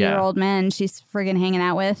 60-year-old men she's friggin' hanging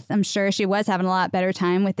out with, I'm sure she was having a lot better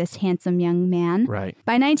time with this handsome young man. Right.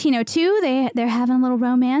 By 1902, they're having a little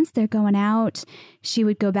romance. They're going out. She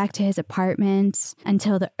would go back to his apartment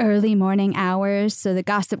until the early morning hours. So the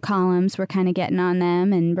gossip columns were kind of getting on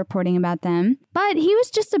them and reporting about them. But he was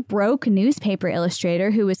just a broke newspaper illustrator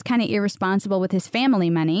who was kind of irresponsible with his family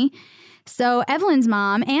money. So Evelyn's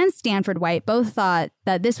mom and Stanford White both thought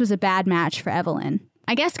that this was a bad match for Evelyn.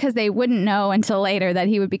 I guess because they wouldn't know until later that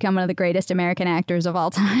he would become one of the greatest American actors of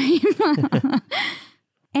all time.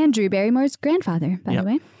 And Drew Barrymore's grandfather, by the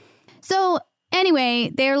way. So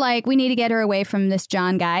anyway, they're like, we need to get her away from this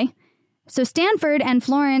John guy. So Stanford and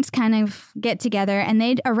Florence kind of get together and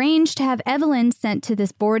they'd arrange to have Evelyn sent to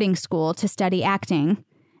this boarding school to study acting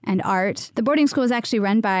and art. The boarding school is actually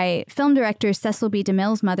run by film director Cecil B.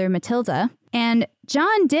 DeMille's mother, Matilda. And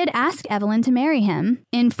John did ask Evelyn to marry him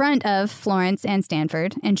in front of Florence and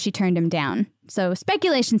Stanford, and she turned him down. So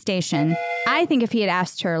speculation station. I think if he had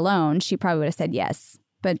asked her alone, she probably would have said yes.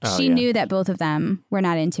 But she knew that both of them were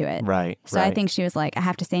not into it. Right. So I think she was like, I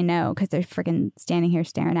have to say no because they're freaking standing here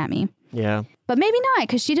staring at me. Yeah. But maybe not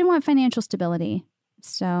because she didn't want financial stability.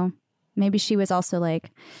 So maybe she was also like...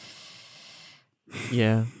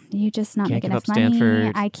 Yeah. You just not can't make enough money.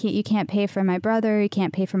 Stanford. You can't pay for my brother. You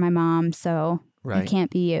can't pay for my mom. So it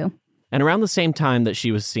can't be you. And around the same time that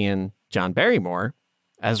she was seeing John Barrymore,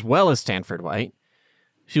 as well as Stanford White,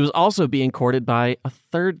 she was also being courted by a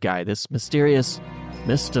third guy, this mysterious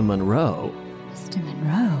Mr. Monroe. Mr.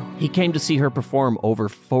 Monroe. He came to see her perform over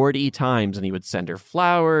 40 times, and he would send her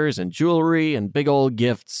flowers and jewelry and big old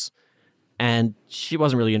gifts. And she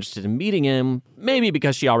wasn't really interested in meeting him, maybe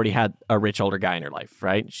because she already had a rich older guy in her life,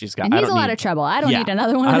 right? She's got. And he's a lot of trouble. I don't need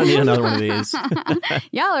another one. I don't need another one of these.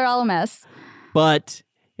 Y'all are all a mess. But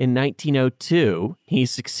in 1902, he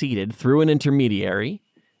succeeded through an intermediary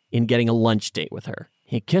in getting a lunch date with her.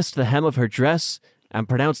 He kissed the hem of her dress and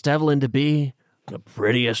pronounced Evelyn to be the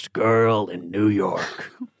prettiest girl in New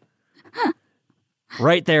York.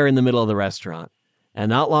 Right there in the middle of the restaurant. And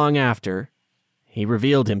not long after, he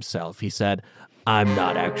revealed himself. He said, I'm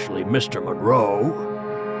not actually Mr.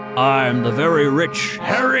 Monroe. I'm the very rich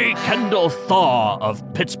Harry Kendall Thaw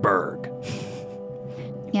of Pittsburgh.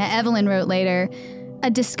 Yeah, Evelyn wrote later, a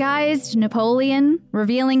disguised Napoleon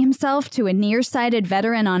revealing himself to a nearsighted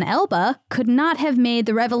veteran on Elba could not have made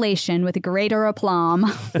the revelation with greater aplomb.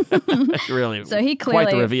 Really, so he clearly,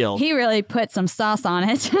 quite the reveal. He really put some sauce on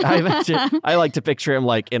it. I like to picture him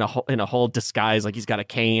like in a whole disguise, like he's got a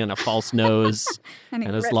cane and a false nose and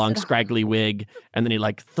his long scraggly wig, and then he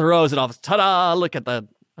like throws it off. Ta-da! Look at that!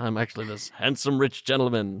 I'm actually this handsome rich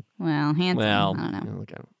gentleman. Well, handsome. I don't know.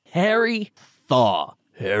 Harry Thaw.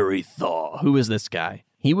 Harry Thaw. Who is this guy?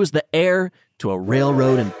 He was the heir to a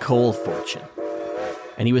railroad and coal fortune,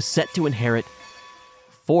 and he was set to inherit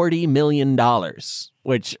 $40 million,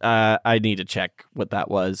 which I need to check what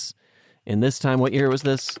that was. In this time, what year was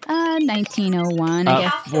this? 1901, I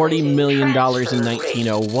guess. $40 million in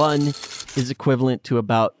 1901 is equivalent to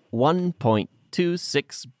about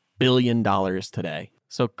 $1.26 billion today.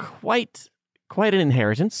 So quite an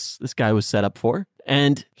inheritance this guy was set up for.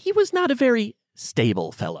 And he was not a very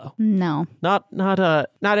stable fellow. No. Not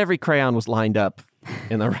every crayon was lined up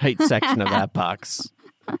in the right section of that box.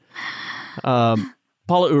 Paula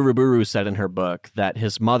Uriburu said in her book that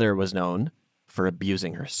his mother was known for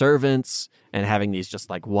abusing her servants and having these just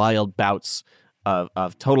like wild bouts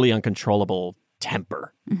of totally uncontrollable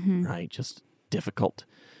temper, right? Just difficult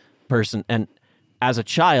person. And as a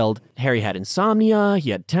child, Harry had insomnia,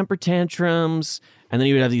 he had temper tantrums, and then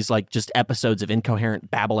he would have these like just episodes of incoherent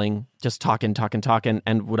babbling, just talking,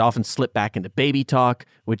 and would often slip back into baby talk,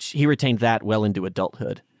 which he retained that well into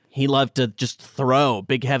adulthood. He loved to just throw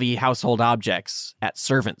big, heavy household objects at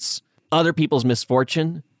servants. Other people's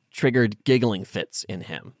misfortune triggered giggling fits in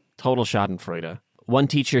him. Total schadenfreude. One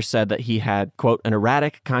teacher said that he had, quote, an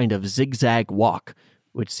erratic kind of zigzag walk,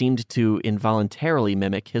 which seemed to involuntarily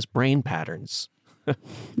mimic his brain patterns.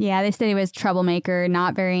 Yeah, they said he was a troublemaker,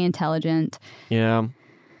 not very intelligent. Yeah,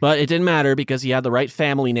 but it didn't matter because he had the right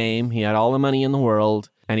family name, he had all the money in the world,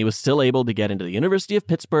 and he was still able to get into the University of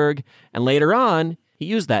Pittsburgh, and later on, he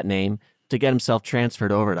used that name to get himself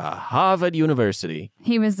transferred over to Harvard University.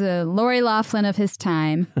 He was a Lori Loughlin of his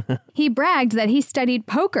time. He bragged that he studied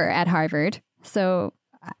poker at Harvard. So,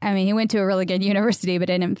 I mean, he went to a really good university, but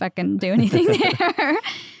didn't fucking do anything there.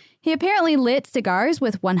 He apparently lit cigars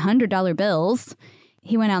with $100 bills.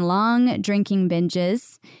 He went on long drinking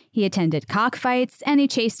binges. He attended cockfights, and he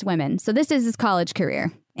chased women. So this is his college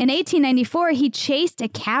career. In 1894, he chased a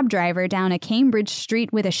cab driver down a Cambridge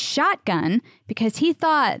street with a shotgun because he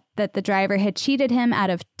thought that the driver had cheated him out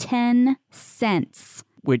of 10 cents.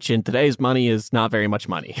 Which in today's money is not very much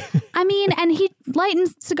money. I mean, and he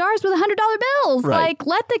lightened cigars with $100 bills. Right. Like,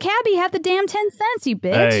 let the cabbie have the damn 10 cents, you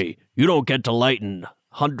bitch. Hey, you don't get to lighten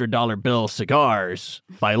 $100 bill cigars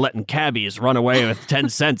by letting cabbies run away with 10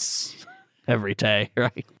 cents every day,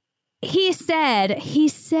 right? He said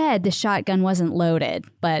the shotgun wasn't loaded,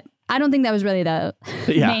 but I don't think that was really the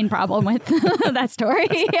main problem with that story.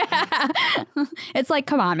 Yeah. It's like,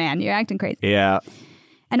 come on, man, you're acting crazy. Yeah.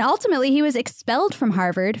 And ultimately, he was expelled from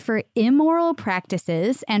Harvard for immoral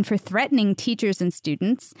practices and for threatening teachers and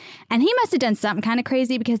students. And he must have done something kind of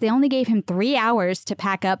crazy because they only gave him 3 hours to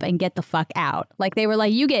pack up and get the fuck out. Like, they were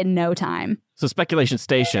like, you get no time. So Speculation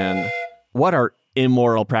Station, what are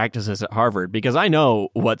immoral practices at Harvard? Because I know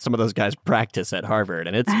what some of those guys practice at Harvard,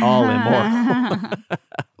 and it's all immoral.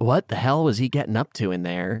 What the hell was he getting up to in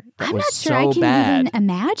there that I'm was not sure so I can bad? even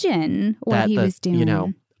imagine what he was doing. You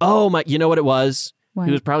know, you know what it was? What?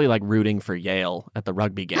 He was probably like rooting for Yale at the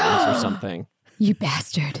rugby games or something. You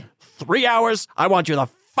bastard. 3 hours? I want you the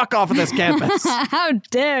fuck off of this campus. How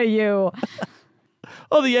dare you?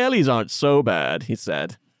 Oh, the Yaleys aren't so bad, he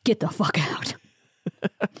said. Get the fuck out.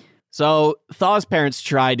 So Thaw's parents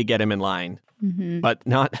tried to get him in line, but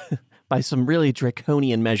not by some really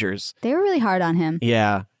draconian measures. They were really hard on him.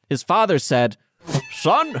 Yeah. His father said,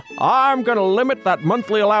 "Son, I'm going to limit that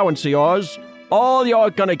monthly allowance of yours. All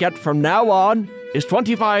you're going to get from now on is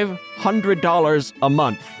 $2,500 a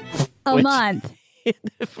month." A month.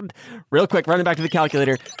 Real quick, running back to the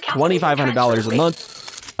calculator, $2,500 a month.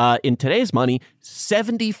 In today's money,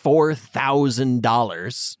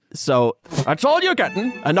 $74,000. So that's all you're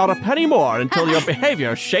getting, and not a penny more until your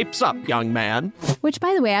behavior shapes up, young man. Which,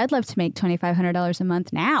 by the way, I'd love to make $2,500 a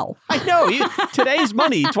month now. I know. Today's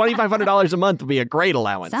money, $2,500 a month would be a great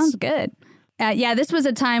allowance. Sounds good. Yeah, this was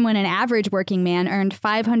a time when an average working man earned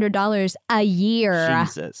 $500 a year.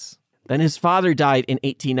 Jesus. Then his father died in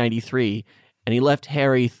 1893, and he left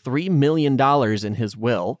Harry $3 million in his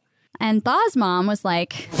will. And Thaw's mom was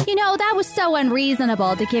like, that was so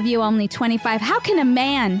unreasonable to give you only $25. How can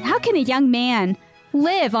a young man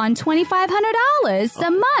live on $2,500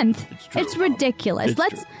 a month? It's ridiculous.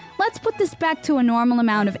 Let's put this back to a normal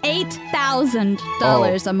amount of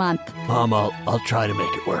 $8,000 a month. Mom, I'll try to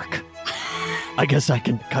make it work. I guess I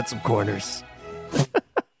can cut some corners.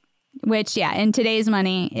 Which, yeah, in today's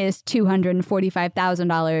money is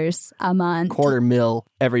 $245,000 a month. $250,000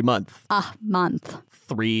 every month. A month.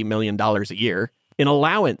 $3 million a year in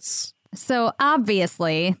allowance. So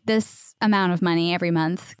obviously, this amount of money every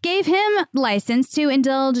month gave him license to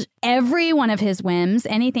indulge every one of his whims,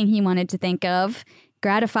 anything he wanted to think of,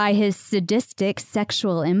 gratify his sadistic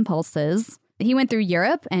sexual impulses. He went through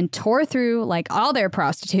Europe and tore through, like, all their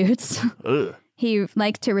prostitutes. Ugh. He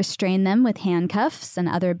liked to restrain them with handcuffs and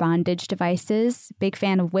other bondage devices. Big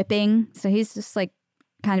fan of whipping. So he's just like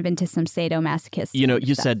kind of into some sadomasochistic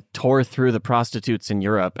You stuff. said tore through the prostitutes in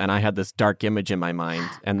Europe, and I had this dark image in my mind,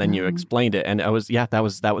 and then you explained it, and that was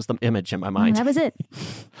the image in my mind. That was it.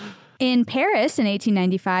 In Paris in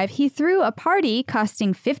 1895, he threw a party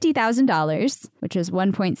costing $50,000, which is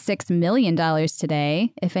 $1.6 million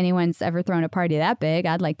today. If anyone's ever thrown a party that big,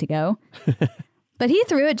 I'd like to go. But he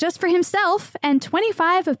threw it just for himself and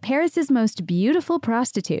 25 of Paris's most beautiful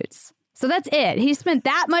prostitutes. So that's it. He spent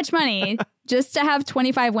that much money just to have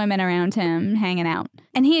 25 women around him hanging out.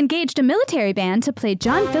 And he engaged a military band to play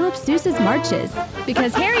John Philip Sousa's marches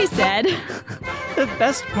because Harry said... The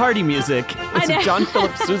best party music is a John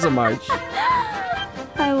Philip Sousa march.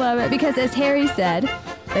 I love it because, as Harry said,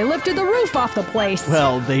 they lifted the roof off the place.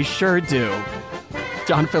 Well, they sure do.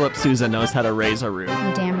 John Philip Sousa knows how to raise a roof.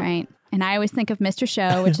 You're damn right. And I always think of Mr.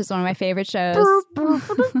 Show, which is one of my favorite shows.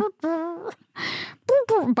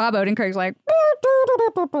 Bob Odenkirk's like,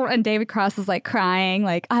 and David Cross is like crying,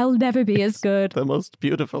 like, I'll never be as good. The most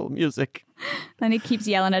beautiful music. And he keeps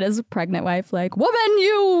yelling at his pregnant wife, like, woman,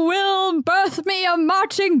 you will birth me a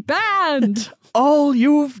marching band. All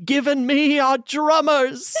you've given me are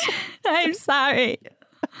drummers. I'm sorry.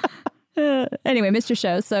 Anyway, Mr.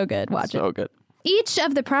 Show, so good. Watch it. So good. Each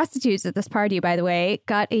of the prostitutes at this party, by the way,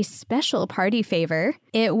 got a special party favor.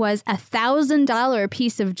 It was a $1,000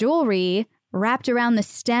 piece of jewelry wrapped around the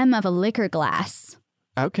stem of a liquor glass.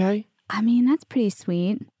 Okay. I mean, that's pretty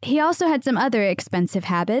sweet. He also had some other expensive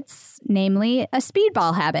habits, namely a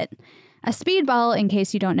speedball habit. A speedball, in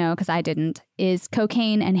case you don't know, because I didn't, is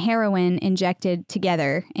cocaine and heroin injected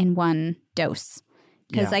together in one dose.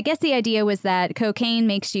 Because I guess the idea was that cocaine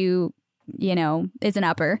makes you, is an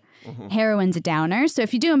upper. Mm-hmm. Heroin's a downer. So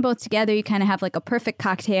if you do them both together, you kind of have like a perfect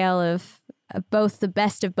cocktail of both the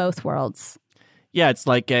best of both worlds. Yeah, it's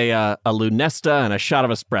like a Lunesta and a shot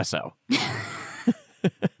of espresso.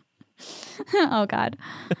 Oh, God.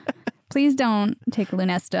 Please don't take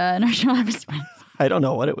Lunesta and a shot of espresso. I don't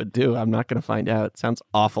know what it would do. I'm not going to find out. It sounds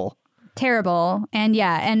awful. Terrible. And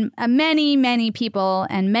many, many people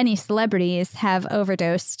and many celebrities have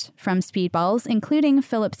overdosed from speedballs, including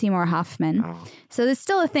Philip Seymour Hoffman. Oh. So there's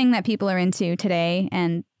still a thing that people are into today,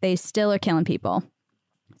 and they still are killing people.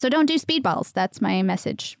 So don't do speedballs. That's my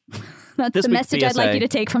message. That's the message I'd like you to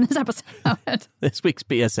take from this episode. This week's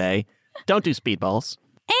PSA, don't do speedballs.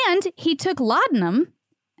 And he took laudanum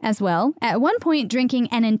as well, at one point drinking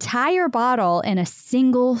an entire bottle in a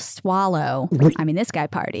single swallow. I mean, this guy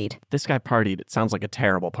partied. It sounds like a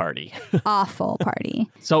terrible party. Awful party.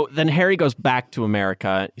 So then Harry goes back to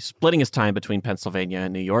America, splitting his time between Pennsylvania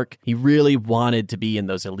and New York. He really wanted to be in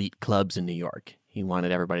those elite clubs in New York. He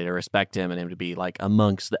wanted everybody to respect him and him to be like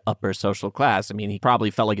amongst the upper social class. I mean, he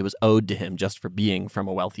probably felt like it was owed to him just for being from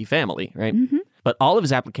a wealthy family, right? Mm-hmm. But all of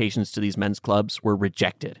his applications to these men's clubs were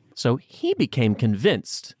rejected. So he became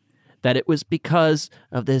convinced that it was because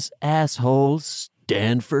of this asshole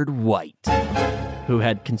Stanford White, who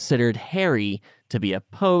had considered Harry to be a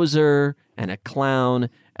poser and a clown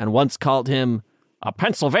and once called him a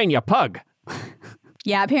Pennsylvania pug.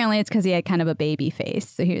 Yeah, apparently it's because he had kind of a baby face.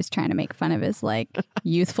 So he was trying to make fun of his,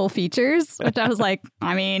 youthful features, which I was like,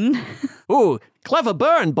 I mean... Ooh, clever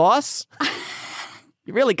burn, boss.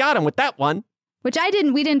 You really got him with that one. Which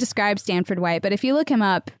we didn't describe Stanford White, but if you look him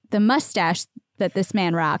up, the mustache that this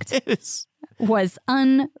man rocked was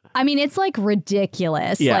it's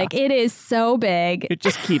ridiculous. Yeah. It is so big. It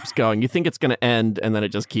just keeps going. You think it's going to end, and then it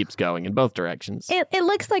just keeps going in both directions. It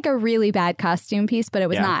looks like a really bad costume piece, but it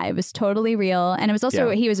was not. It was totally real. And it was also,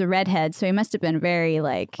 he was a redhead, so he must have been very,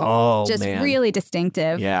 really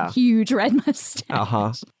distinctive. Yeah. Huge red mustache.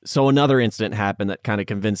 Uh-huh. So another incident happened that kind of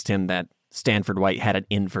convinced him that Stanford White had it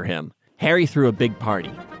in for him. Harry threw a big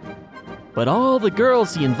party. But all the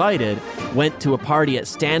girls he invited went to a party at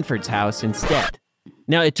Stanford's house instead.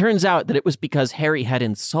 Now, it turns out that it was because Harry had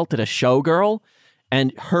insulted a showgirl,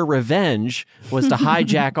 and her revenge was to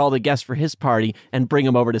hijack all the guests for his party and bring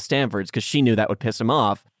them over to Stanford's because she knew that would piss him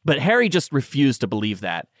off. But Harry just refused to believe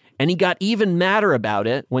that. And he got even madder about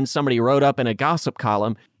it when somebody wrote up in a gossip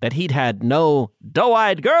column that he'd had no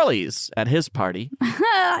doe-eyed girlies at his party.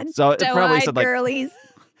 So it probably said girlies.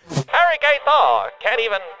 Harry K. Thaw can't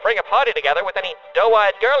even bring a party together with any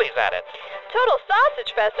doe-eyed girlies at it. Total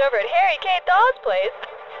sausage fest over at Harry K. Thaw's place.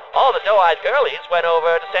 All the doe-eyed girlies went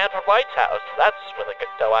over to Stanford White's house. That's where the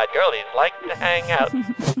doe-eyed girlies like to hang out.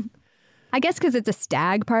 I guess because it's a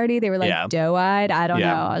stag party, they were doe-eyed. I don't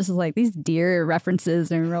know. I was just like, these deer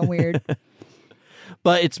references are real weird.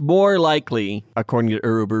 But it's more likely, according to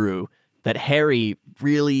Uruburu, that Harry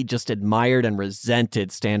really just admired and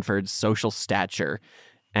resented Stanford's social stature.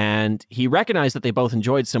 And he recognized that they both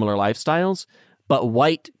enjoyed similar lifestyles, but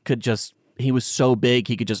White he was so big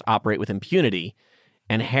he could just operate with impunity.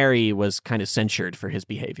 And Harry was kind of censured for his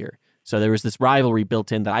behavior. So there was this rivalry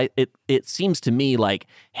built in that it seems to me like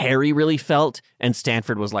Harry really felt, and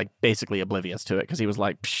Stanford was like basically oblivious to it because he was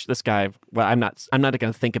like, this guy, well, I'm not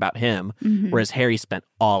going to think about him. Mm-hmm. Whereas Harry spent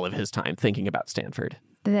all of his time thinking about Stanford.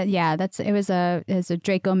 It was a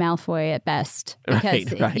Draco Malfoy at best,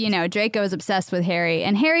 because right. Draco is obsessed with Harry,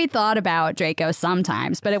 and Harry thought about Draco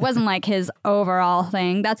sometimes, but it wasn't like his overall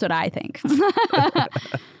thing. That's what I think.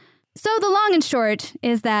 So the long and short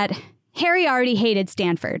is that Harry already hated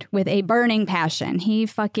Stanford with a burning passion. He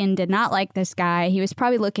fucking did not like this guy. He was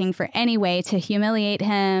probably looking for any way to humiliate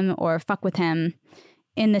him or fuck with him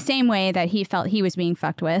in the same way that he felt he was being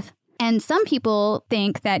fucked with. And some people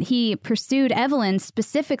think that he pursued Evelyn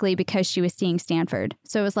specifically because she was seeing Stanford.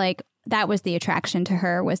 So it was like, that was the attraction to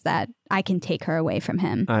her, was that I can take her away from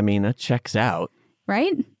him. I mean, that checks out.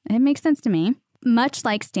 Right? It makes sense to me. Much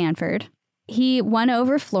like Stanford, he won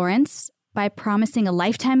over Florence by promising a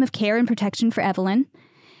lifetime of care and protection for Evelyn.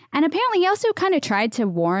 And apparently he also kind of tried to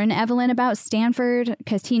warn Evelyn about Stanford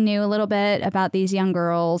because he knew a little bit about these young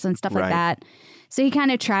girls and stuff like that. So he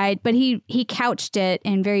kind of tried, but he couched it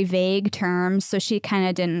in very vague terms, so she kind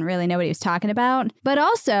of didn't really know what he was talking about. But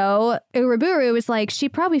also, Uraburu was like, she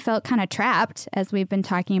probably felt kind of trapped, as we've been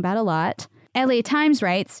talking about a lot. LA Times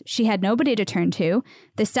writes, she had nobody to turn to.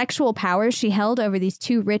 The sexual power she held over these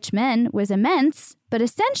two rich men was immense, but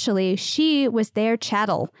essentially she was their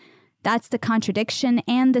chattel. That's the contradiction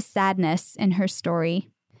and the sadness in her story.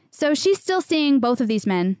 So she's still seeing both of these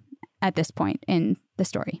men at this point in the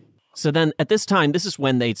story. So then at this time, this is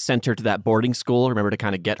when they sent her to that boarding school, remember, to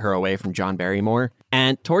kind of get her away from John Barrymore.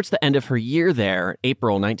 And towards the end of her year there,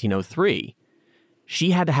 April 1903,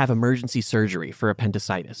 she had to have emergency surgery for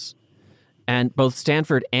appendicitis. And both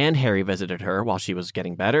Stanford and Harry visited her while she was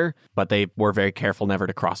getting better, but they were very careful never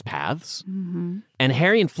to cross paths. Mm-hmm. And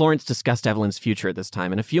Harry and Florence discussed Evelyn's future at this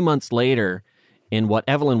time. And a few months later, in what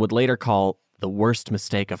Evelyn would later call the worst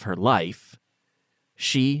mistake of her life,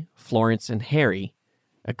 she, Florence, and Harry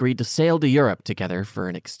agreed to sail to Europe together for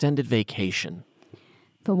an extended vacation.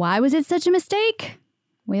 But why was it such a mistake?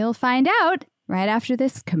 We'll find out right after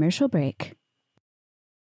this commercial break.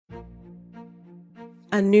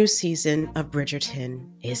 A new season of Bridgerton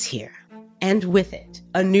is here. And with it,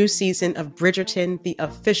 a new season of Bridgerton, the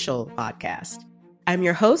official podcast. I'm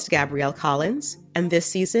your host, Gabrielle Collins, and this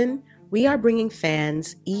season, we are bringing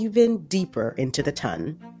fans even deeper into the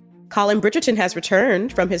ton. Colin Bridgerton has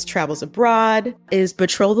returned from his travels abroad. Is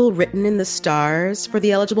betrothal written in the stars for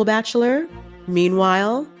the eligible bachelor?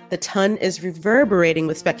 Meanwhile, the ton is reverberating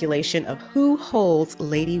with speculation of who holds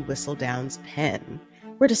Lady Whistledown's pen.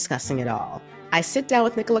 We're discussing it all. I sit down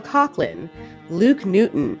with Nicola Coughlan, Luke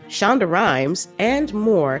Newton, Shonda Rhimes, and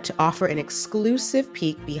more to offer an exclusive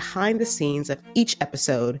peek behind the scenes of each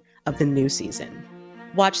episode of the new season.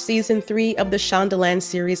 Watch season 3 of the Shondaland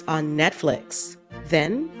series on Netflix.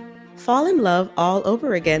 Then, fall in love all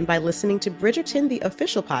over again by listening to Bridgerton, the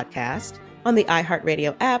official podcast, on the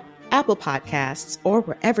iHeartRadio app, Apple Podcasts, or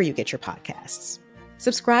wherever you get your podcasts.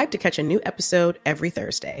 Subscribe to catch a new episode every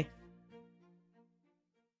Thursday.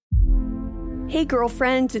 Hey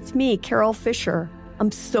girlfriends, it's me, Carol Fisher. I'm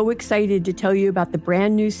so excited to tell you about the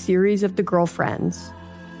brand new series of The Girlfriends.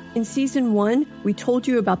 In season 1, we told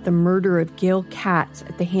you about the murder of Gail Katz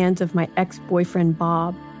at the hands of my ex-boyfriend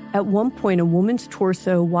Bob. At one point, a woman's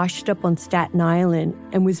torso washed up on Staten Island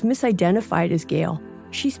and was misidentified as Gail.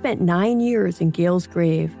 She spent 9 years in Gail's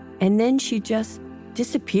grave, and then she just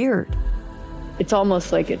disappeared. It's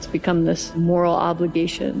almost like it's become this moral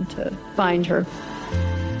obligation to find her.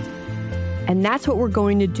 And that's what we're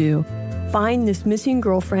going to do. Find this missing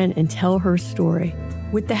girlfriend and tell her story.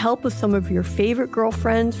 With the help of some of your favorite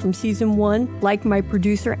girlfriends from season 1, like my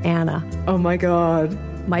producer, Anna. Oh my God.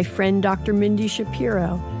 My friend, Dr. Mindy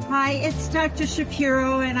Shapiro. Hi, it's Dr.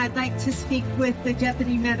 Shapiro, and I'd like to speak with the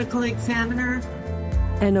deputy medical examiner.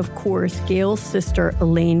 And of course, Gail's sister,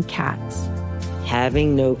 Elaine Katz.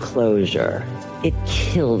 Having no closure, it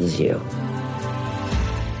kills you.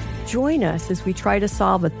 Join us as we try to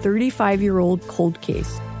solve a 35-year-old cold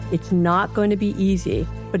case. It's not going to be easy,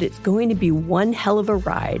 but it's going to be one hell of a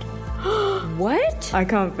ride. What? I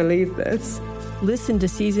can't believe this. Listen to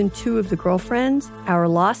season 2 of The Girlfriends, Our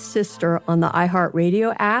Lost Sister on the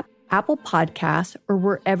iHeartRadio app, Apple Podcasts, or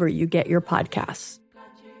wherever you get your podcasts.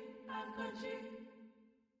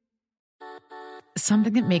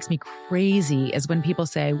 Something that makes me crazy is when people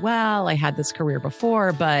say, well, I had this career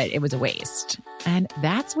before, but it was a waste. And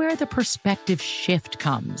that's where the perspective shift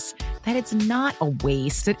comes, that it's not a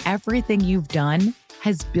waste, that everything you've done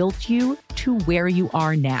has built you to where you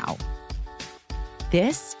are now.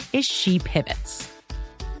 This is She Pivots,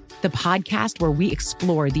 the podcast where we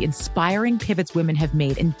explore the inspiring pivots women have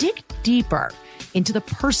made and dig deeper into the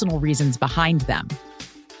personal reasons behind them.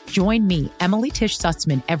 Join me, Emily Tish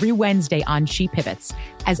Sussman, every Wednesday on She Pivots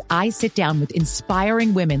as I sit down with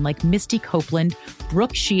inspiring women like Misty Copeland,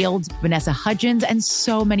 Brooke Shields, Vanessa Hudgens, and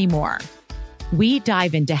so many more. We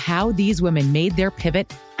dive into how these women made their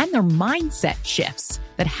pivot and their mindset shifts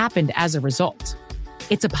that happened as a result.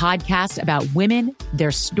 It's a podcast about women,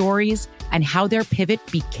 their stories, and how their pivot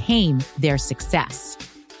became their success.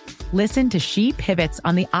 Listen to She Pivots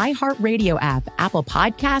on the iHeartRadio app, Apple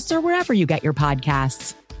Podcasts, or wherever you get your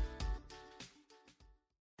podcasts.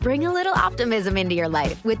 Bring a little optimism into your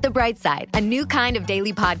life with The Bright Side, a new kind of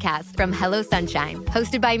daily podcast from Hello Sunshine,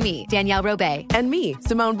 hosted by me, Danielle Robay. And me,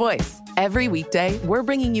 Simone Boyce. Every weekday, we're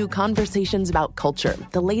bringing you conversations about culture,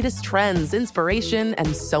 the latest trends, inspiration,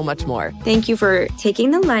 and so much more. Thank you for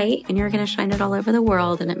taking the light, and you're going to shine it all over the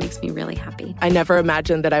world, and it makes me really happy. I never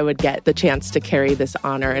imagined that I would get the chance to carry this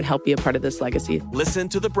honor and help be a part of this legacy. Listen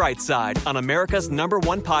to The Bright Side on America's #1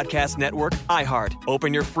 podcast network, iHeart.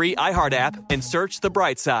 Open your free iHeart app and search The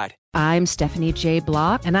Bright Side. I'm Stephanie J.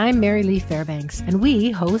 Block. And I'm Mary Lee Fairbanks. And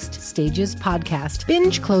we host Stages Podcast.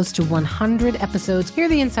 Binge close to 100 episodes. Hear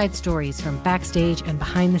the inside stories from backstage and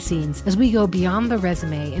behind the scenes as we go beyond the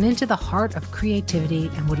resume and into the heart of creativity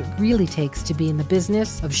and what it really takes to be in the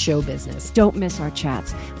business of show business. Don't miss our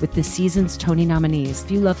chats with this season's Tony nominees.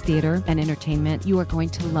 If you love theater and entertainment, you are going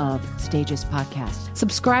to love Stages Podcast.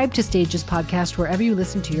 Subscribe to Stages Podcast wherever you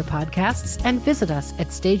listen to your podcasts and visit us at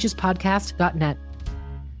stagespodcast.net.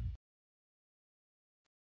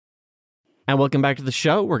 And welcome back to the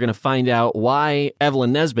show. We're going to find out why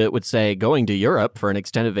Evelyn Nesbit would say going to Europe for an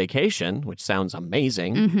extended vacation, which sounds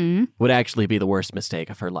amazing, would actually be the worst mistake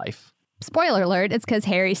of her life. Spoiler alert, it's because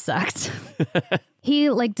Harry sucked. He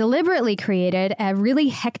deliberately created a really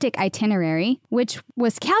hectic itinerary, which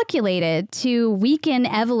was calculated to weaken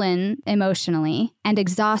Evelyn emotionally and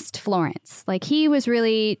exhaust Florence. He was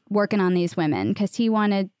really working on these women because he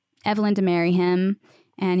wanted Evelyn to marry him.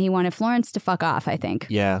 And he wanted Florence to fuck off, I think.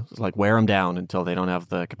 Yeah, wear them down until they don't have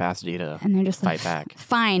the capacity to and they're just fight back.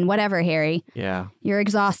 Fine, whatever, Harry. Yeah. You're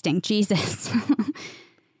exhausting, Jesus.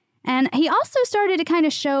 And he also started to kind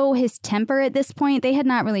of show his temper at this point. They had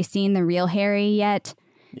not really seen the real Harry yet.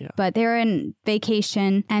 Yeah. But they're in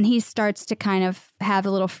vacation, and he starts to kind of have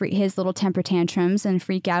his little temper tantrums and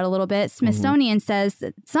freak out a little bit. Smithsonian says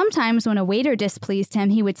that sometimes when a waiter displeased him,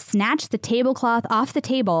 he would snatch the tablecloth off the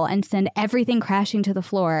table and send everything crashing to the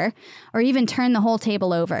floor, or even turn the whole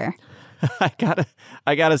table over.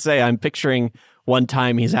 I gotta say, I'm picturing one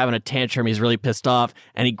time he's having a tantrum, he's really pissed off,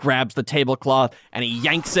 and he grabs the tablecloth and he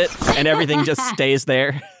yanks it, and everything just stays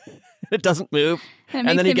there. It doesn't move. And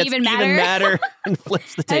then he gets even madder and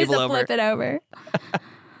flips the table over. Flip it over.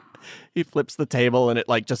 He flips the table and it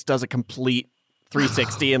just does a complete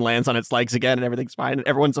 360 and lands on its legs again and everything's fine. And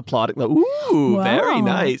everyone's applauding. Ooh, wow. Very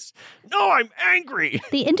nice. No, I'm angry.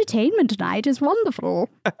 The entertainment tonight is wonderful.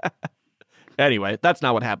 Anyway, that's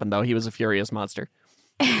not what happened though. He was a furious monster.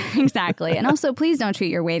 Exactly. And also, please don't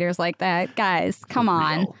treat your waiters like that. Guys, come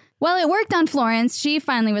on. Well, it worked on Florence. She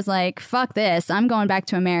finally was like, fuck this. I'm going back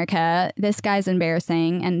to America. This guy's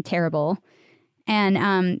embarrassing and terrible. And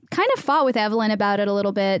kind of fought with Evelyn about it a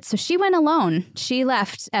little bit. So she went alone. She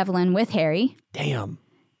left Evelyn with Harry. Damn.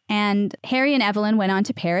 And Harry and Evelyn went on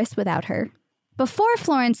to Paris without her. Before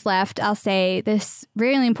Florence left, I'll say this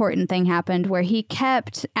really important thing happened where he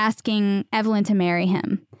kept asking Evelyn to marry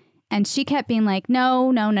him. And she kept being like,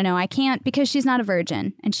 no, I can't because she's not a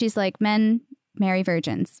virgin. And she's like, men marry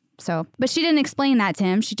virgins. But she didn't explain that to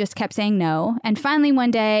him. She just kept saying no. And finally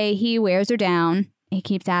one day he wears her down. He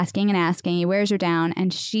keeps asking and asking. He wears her down.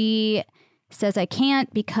 And she says, I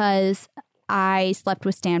can't because I slept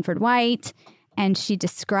with Stanford White. And she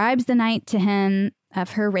describes the night to him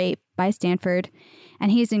of her rape by Stanford.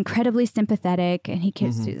 And he's incredibly sympathetic. And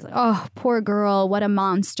he's like, oh, poor girl. What a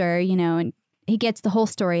monster, and he gets the whole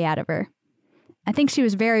story out of her. I think she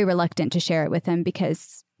was very reluctant to share it with him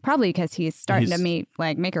because he's starting to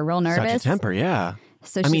make her real nervous. Such a temper, yeah.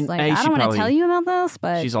 So she's I don't want to tell you about this,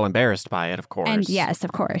 but she's all embarrassed by it, of course. And yes,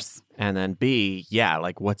 of course. And then B,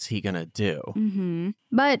 what's he gonna do? Mm-hmm.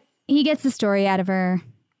 But he gets the story out of her,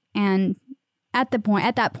 and at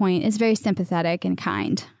that point, is very sympathetic and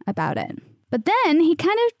kind about it. But then he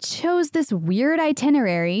kind of chose this weird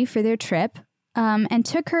itinerary for their trip, and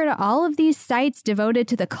took her to all of these sites devoted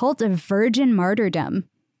to the cult of virgin martyrdom,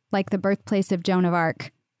 like the birthplace of Joan of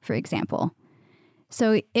Arc, for example.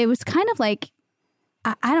 So it was kind of like,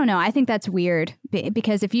 I don't know. I think that's weird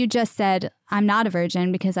because if you just said, I'm not a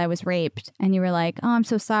virgin because I was raped, and you were like, oh, I'm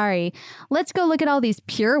so sorry. Let's go look at all these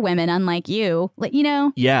pure women unlike you. You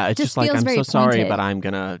know? Yeah, it's just like, I'm so sorry, pointed. but I'm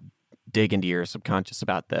going to dig into your subconscious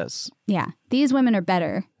about this. Yeah. These women are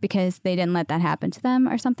better because they didn't let that happen to them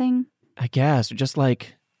or something. I guess. Just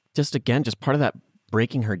part of that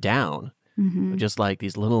breaking her down. Mm-hmm. Just like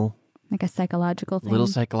these little... Like a psychological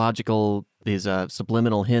thing. These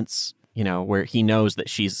subliminal hints, you know, where he knows that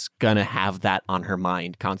she's going to have that on her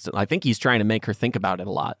mind constantly. I think he's trying to make her think about it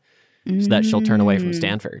a lot so that she'll turn away from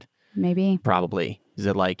Stanford. Maybe. Probably. Is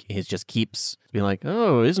it like he just keeps being like,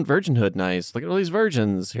 oh, isn't virginhood nice? Look at all these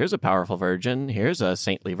virgins. Here's a powerful virgin. Here's a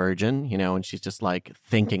saintly virgin, you know, and she's just like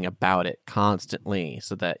thinking about it constantly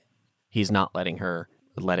so that he's not letting her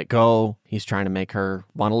let it go. He's trying to make her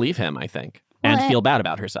want to leave him, I think. And feel bad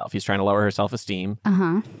about herself. He's trying to lower her self-esteem,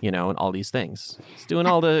 you know, and all these things. He's doing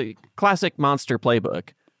all the classic monster playbook.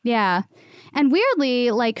 Yeah. And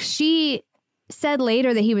weirdly, like, she said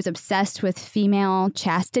later that he was obsessed with female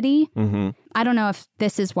chastity. Mm-hmm. I don't know if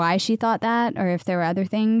this is why she thought that or if there were other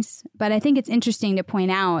things, but I think it's interesting to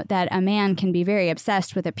point out that a man can be very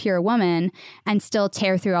obsessed with a pure woman and still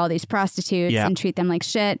tear through all these prostitutes and treat them like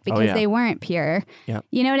shit because they weren't pure. Yep.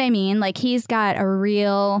 You know what I mean? Like, he's got a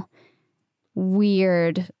real...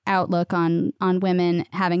 weird outlook on women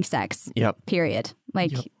having sex. Yep. Period.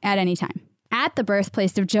 Like at any time. At the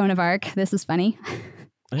birthplace of Joan of Arc, this is funny.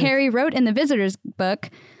 Harry wrote in the visitor's book,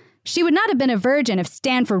 she would not have been a virgin if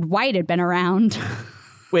Stanford White had been around.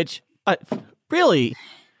 Which, really,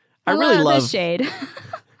 I really love this shade.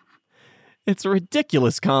 It's a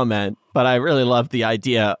ridiculous comment, but I really love the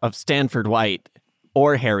idea of Stanford White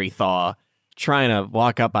or Harry Thaw trying to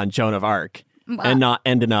walk up on Joan of Arc. And not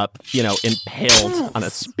ending up, you know, impaled on a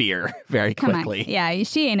spear very quickly. Yeah,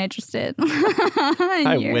 she ain't interested.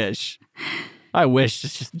 I wish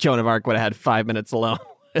just Joan of Arc would have had 5 minutes alone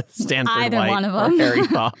with Stanford Either White one of them. or Harry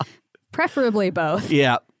Thaw. Preferably both.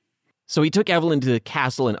 Yeah. So he took Evelyn to the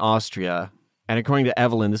castle in Austria, and according to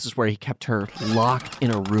Evelyn, this is where he kept her locked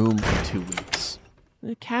in a room for 2 weeks.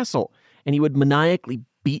 The castle. And he would maniacally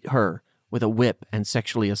beat her with a whip and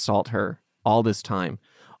sexually assault her all this time.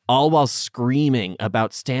 All while screaming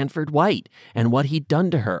about Stanford White and what he'd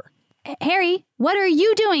done to her. Harry, what are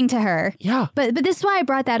you doing to her? Yeah. But this is why I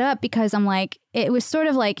brought that up, because I'm like, it was sort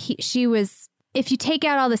of like she was, if you take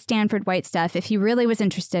out all the Stanford White stuff, if he really was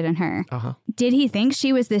interested in her, did he think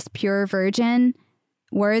she was this pure virgin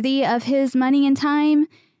worthy of his money and time?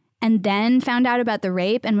 And then found out about the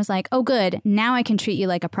rape and was like, oh, good, now I can treat you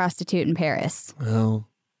like a prostitute in Paris. Well...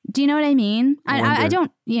 Do you know what I mean? I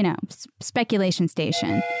don't, you know, speculation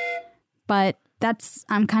station. But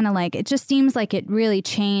I'm kind of like, it just seems like it really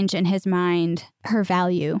changed in his mind her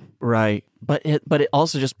value. Right. But it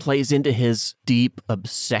also just plays into his deep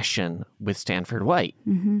obsession with Stanford White,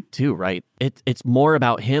 too, right? It's more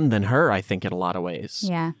about him than her, I think, in a lot of ways.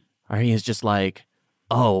 Yeah. Or he is just like,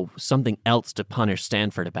 oh, something else to punish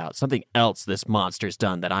Stanford about. Something else this monster's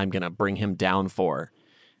done that I'm going to bring him down for.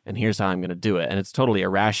 And here's how I'm going to do it. And it's totally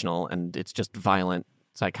irrational, and it's just violent,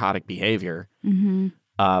 psychotic behavior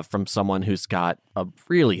from someone who's got a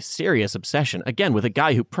really serious obsession. Again, with a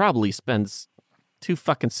guy who probably spends 2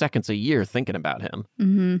 fucking seconds a year thinking about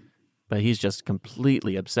him. But he's just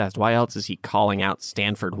completely obsessed. Why else is he calling out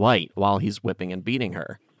Stanford White while he's whipping and beating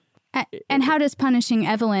her? And how does punishing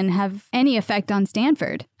Evelyn have any effect on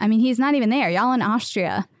Stanford? I mean, he's not even there. Y'all in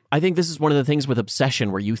Austria. I think this is one of the things with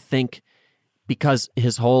obsession where you think... Because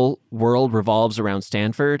his whole world revolves around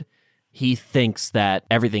Stanford, he thinks that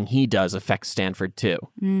everything he does affects Stanford too,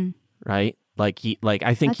 right?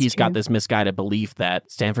 I think he's got this misguided belief that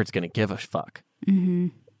Stanford's going to give a fuck.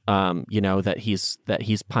 You know, that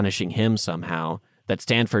he's punishing him somehow. That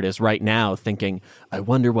Stanford is right now thinking, I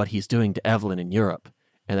wonder what he's doing to Evelyn in Europe,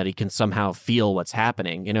 and that he can somehow feel what's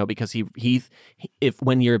happening. You know, because if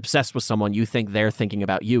when you're obsessed with someone, you think they're thinking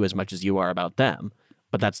about you as much as you are about them.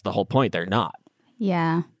 But that's the whole point. They're not.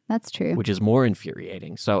 Yeah, that's true. Which is more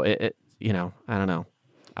infuriating. So, you know, I don't know.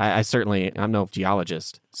 I'm no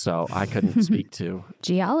geologist, so I couldn't speak to...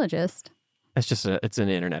 Geologist? It's an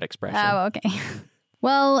internet expression. Oh, okay.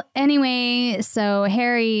 Well, anyway, so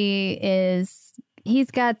Harry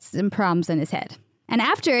he's got some problems in his head. And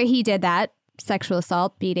after he did that, sexual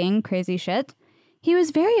assault, beating, crazy shit, he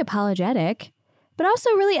was very apologetic, but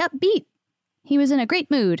also really upbeat. He was in a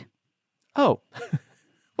great mood. Oh,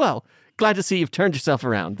 well, glad to see you've turned yourself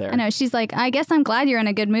around there. I know. She's like, I guess I'm glad you're in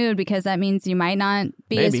a good mood because that means you might not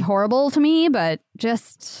be as horrible to me, but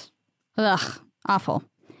just, awful.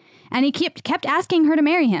 And he kept asking her to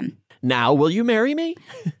marry him. Now will you marry me?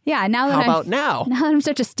 Yeah, now that How about now? Now that I'm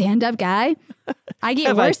such a stand-up guy, I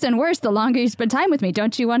get worse and worse the longer you spend time with me.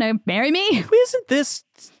 Don't you want to marry me? Isn't this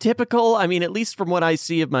typical? I mean, at least from what I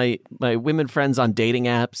see of my women friends on dating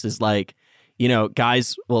apps is like, you know,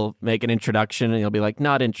 guys will make an introduction and you'll be like,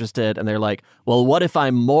 not interested. And they're like, well, what if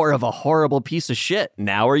I'm more of a horrible piece of shit?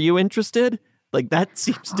 Now are you interested? Like, that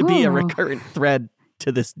seems to be a recurrent thread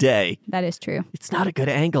to this day. That is true. It's not a good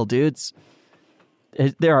angle, dudes.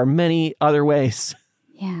 There are many other ways.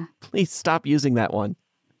 Yeah. Please stop using that one.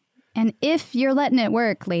 And if you're letting it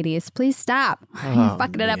work, ladies, please stop. You're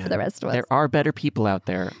fucking it up for the rest of us. There are better people out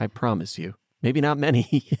there, I promise you. Maybe not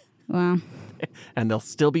many. Wow. And they'll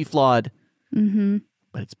still be flawed. Mm-hmm.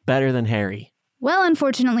 But it's better than Harry. Well,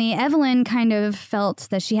 unfortunately, Evelyn kind of felt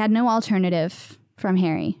that she had no alternative from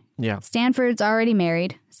Harry. Yeah. Stanford's already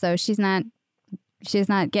married, so she's not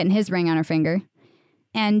getting his ring on her finger.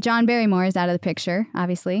 And John Barrymore is out of the picture,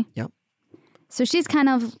 obviously. Yep. So she's kind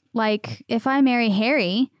of like, if I marry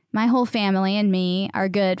Harry, my whole family and me are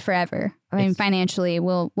good forever. I mean, financially,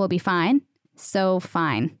 we'll be fine. So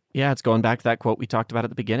fine. Yeah, it's going back to that quote we talked about at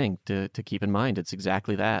the beginning to keep in mind. It's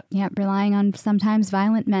exactly that. Yep, relying on sometimes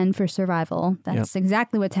violent men for survival. That's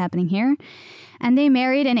exactly what's happening here. And they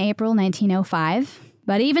married in April 1905.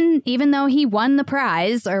 But even though he won the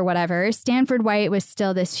prize or whatever, Stanford White was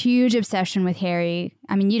still this huge obsession with Harry.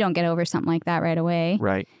 I mean, you don't get over something like that right away.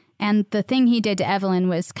 Right. And the thing he did to Evelyn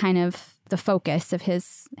was kind of the focus of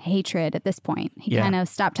his hatred at this point. He kind of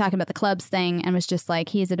stopped talking about the clubs thing and was just like,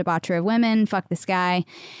 he's a debaucher of women, fuck this guy.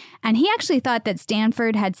 And he actually thought that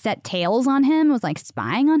Stanford had set tails on him, was like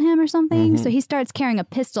spying on him or something. Mm-hmm. So he starts carrying a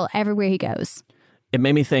pistol everywhere he goes. It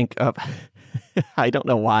made me think of, I don't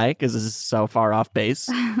know why, because this is so far off base,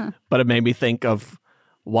 but it made me think of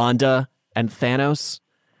Wanda and Thanos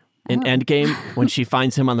in Endgame when she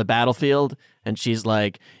finds him on the battlefield and she's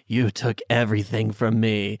like, you took everything from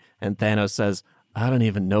me. And Thanos says, I don't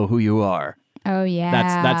even know who you are. Oh,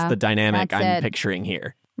 yeah. That's the dynamic I'm picturing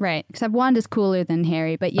here. Right. Except Wanda's cooler than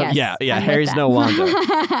Harry, but yes. Yeah. Harry's no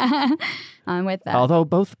Wanda. I'm with that. Although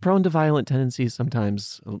both prone to violent tendencies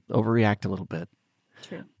sometimes overreact a little bit.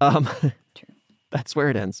 True. True. That's where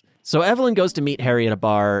it ends. So Evelyn goes to meet Harry at a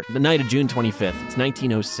bar the night of June 25th. It's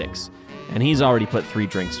 1906. And he's already put 3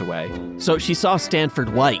 drinks away. So she saw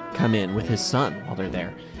Stanford White come in with his son while they're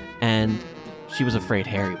there. And she was afraid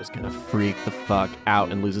Harry was going to freak the fuck out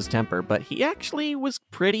and lose his temper. But he actually was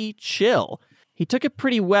pretty chill. He took it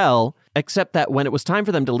pretty well, except that when it was time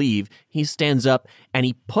for them to leave, he stands up and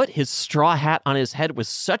he put his straw hat on his head with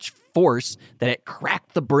such force that it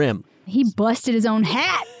cracked the brim. He busted his own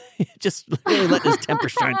hat. Just really let his temper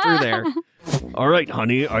shine through there. All right,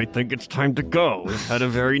 honey, I think it's time to go. We've had a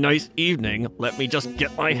very nice evening. Let me just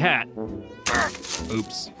get my hat.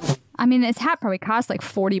 Oops. I mean, his hat probably cost like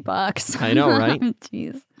 $40. I know, right?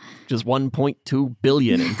 Jeez. Just $1.2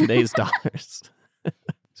 billion in today's dollars.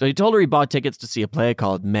 So he told her he bought tickets to see a play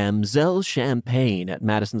called Mam'zelle Champagne at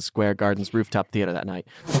Madison Square Garden's rooftop theater that night.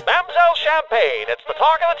 Mam'zelle Champagne, it's the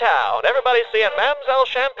talk of the town. Everybody's seeing Mam'zelle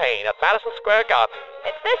Champagne at Madison Square Garden.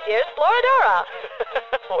 It's this year's Floridora.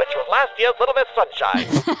 Which was last year's Little Miss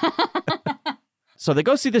Sunshine. So they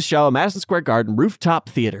go see the show at Madison Square Garden rooftop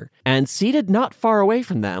theater. And seated not far away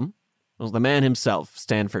from them was the man himself,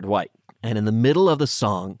 Stanford White. And in the middle of the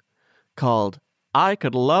song, called I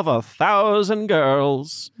Could Love 1,000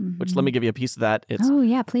 Girls, which let me give you a piece of that. It's, oh,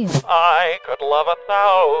 yeah, please. I could love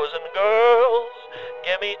 1,000 girls.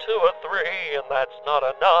 Give me 2 or 3, and that's not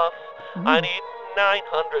enough. I need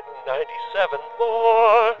 997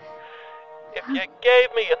 more. If you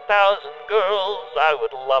gave me 1,000 girls, I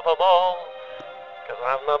would love them all. 'Cause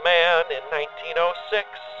I'm the man in 1906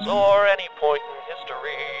 or any point in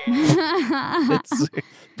history. It's a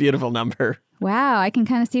beautiful number. Wow, I can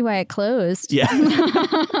kind of see why it closed. Yeah.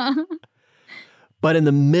 But in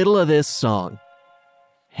the middle of this song,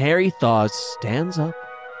 Harry Thaws stands up,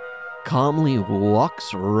 calmly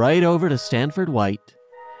walks right over to Stanford White,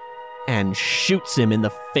 and shoots him in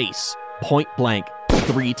the face, point blank,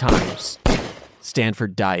 3 times.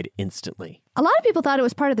 Stanford died instantly. A lot of people thought it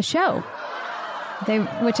was part of the show.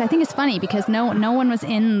 Which I think is funny because no one was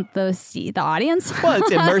in the audience. Well,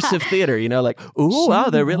 it's immersive theater, you know, like, ooh,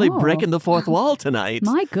 wow, they're really breaking the 4th wall tonight.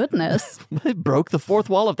 My goodness. They broke the 4th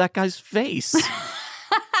wall of that guy's face.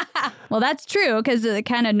 Well, that's true because they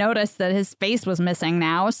kind of noticed that his face was missing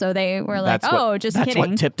now. So they were like, just kidding. That's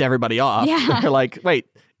what tipped everybody off. Yeah. They're like, wait,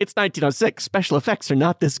 it's 1906. Special effects are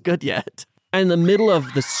not this good yet. And in the middle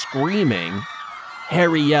of the screaming,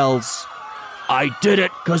 Harry yells, I did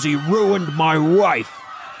it because he ruined my wife.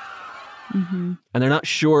 Mm-hmm. And they're not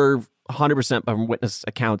sure 100% from witness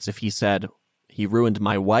accounts if he said He ruined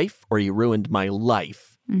my wife or he ruined my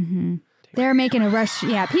life. Mm-hmm. They're making a rush.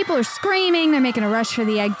 Yeah, people are screaming. They're making a rush for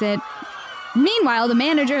the exit. Meanwhile, the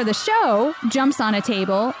manager of the show jumps on a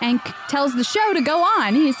table and tells the show to go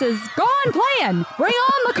on. He says, go on playing. Bring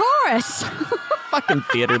on the chorus. Fucking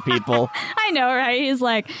theater people. I know, right? He's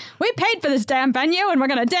like, we paid for this damn venue and we're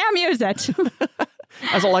going to damn use it.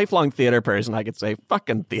 As a lifelong theater person, I could say,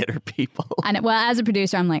 fucking theater people. And well, as a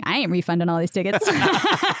producer, I'm like, I ain't refunding all these tickets.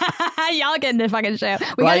 Y'all get in the fucking show.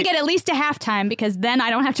 We got to get at least to halftime because then I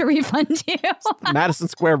don't have to refund you. Madison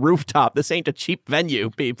Square Rooftop. This ain't a cheap venue,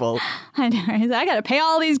 people. I know. I got to pay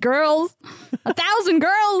all these girls. 1,000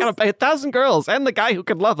 girls. Got to pay 1,000 girls and the guy who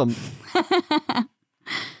could love them.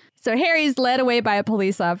 So Harry's led away by a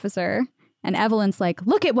police officer. And Evelyn's like,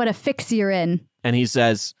 look at what a fix you're in. And he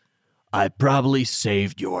says, I probably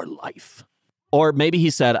saved your life. Or maybe he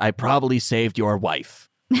said, I probably saved your wife.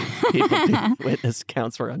 Witness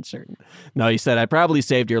accounts were uncertain. No, he said, I probably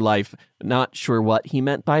saved your life. Not sure what he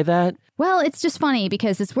meant by that. Well, it's just funny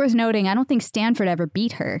because it's worth noting, I don't think Stanford ever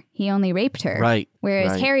beat her. He only raped her. Right.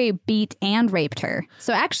 Whereas Harry beat and raped her.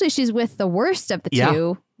 So actually she's with the worst of the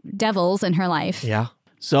two devils in her life. Yeah.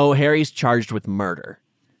 So Harry's charged with murder.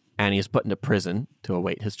 And he's put into prison to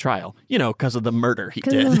await his trial. You know, because of the murder he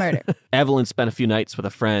did. Because of the murder. Evelyn spent a few nights with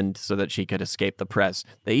a friend so that she could escape the press.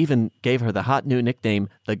 They even gave her the hot new nickname,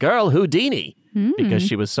 the Girl Houdini, because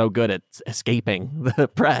she was so good at escaping the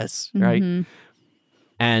press, right? Mm-hmm.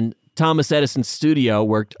 And Thomas Edison's studio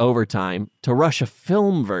worked overtime to rush a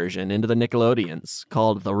film version into the Nickelodeons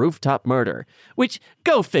called The Rooftop Murder, which,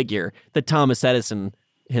 go figure, that Thomas Edison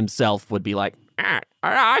himself would be like,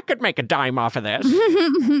 I could make a dime off of this.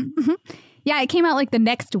 Yeah, it came out like the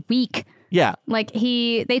next week. Yeah. Like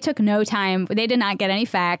they took no time. They did not get any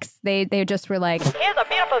facts. They just were like, here's a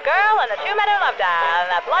beautiful girl and the 2 men who loved her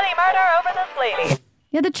and a bloody murder over this lady.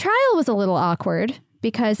 Yeah, the trial was a little awkward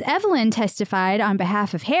because Evelyn testified on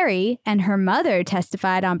behalf of Harry and her mother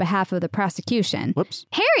testified on behalf of the prosecution. Whoops.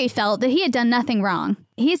 Harry felt that he had done nothing wrong.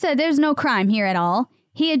 He said there's no crime here at all.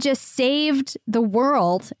 He had just saved the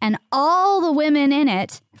world and all the women in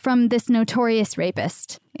it from this notorious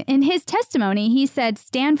rapist. In his testimony, he said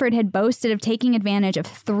Stanford had boasted of taking advantage of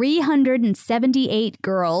 378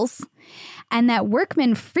 girls and that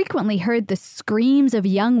workmen frequently heard the screams of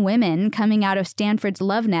young women coming out of Stanford's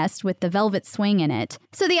love nest with the velvet swing in it.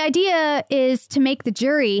 So the idea is to make the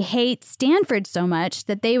jury hate Stanford so much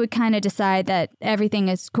that they would kind of decide that everything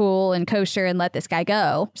is cool and kosher and let this guy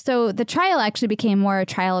go. So the trial actually became more a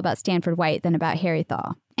trial about Stanford White than about Harry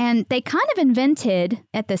Thaw. And they kind of invented,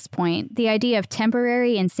 at this point, the idea of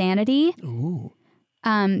temporary insanity. Ooh.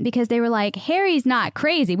 Because they were like, Harry's not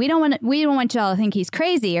crazy. We don't want y'all to think he's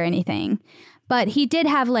crazy or anything. But he did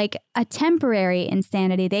have like a temporary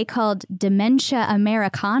insanity they called dementia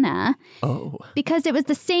Americana. Oh. Because it was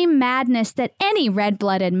the same madness that any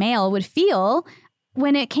red-blooded male would feel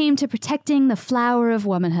when it came to protecting the flower of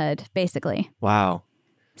womanhood, basically. Wow.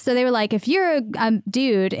 So they were like, if you're a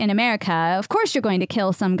dude in America, of course you're going to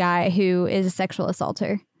kill some guy who is a sexual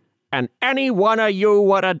assaulter. And any one of you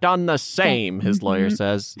would have done the same, his lawyer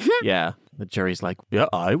says. Yeah. The jury's like, yeah,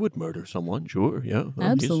 I would murder someone. Sure. Yeah.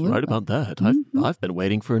 Absolutely. He's right about that. I've been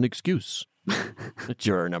waiting for an excuse.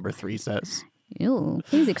 Juror number 3 says. Ew.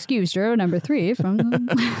 Please excuse juror number 3 from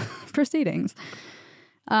the proceedings.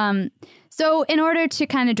 So in order to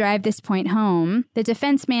kind of drive this point home, the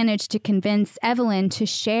defense managed to convince Evelyn to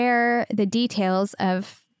share the details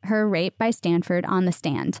of her rape by Stanford on the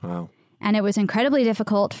stand. Wow. And it was incredibly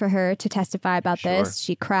difficult for her to testify about this.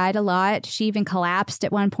 She cried a lot. She even collapsed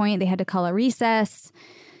at one point. They had to call a recess.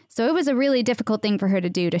 So it was a really difficult thing for her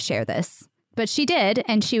to do to share this. But she did,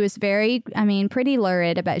 and she was pretty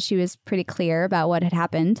lurid about, she was pretty clear about what had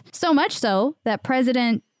happened. So much so that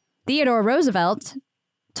President Theodore Roosevelt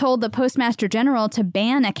told the Postmaster General to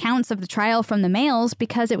ban accounts of the trial from the mails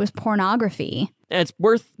because it was pornography. It's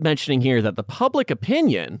worth mentioning here that the public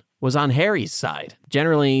opinion was on Harry's side.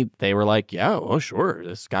 Generally, they were like, yeah, oh, sure,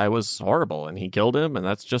 this guy was horrible, and he killed him, and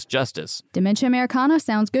that's just justice. Dementia Americana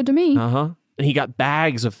sounds good to me. Uh-huh. And he got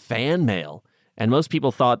bags of fan mail, and most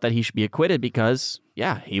people thought that he should be acquitted because,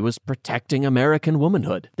 yeah, he was protecting American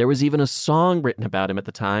womanhood. There was even a song written about him at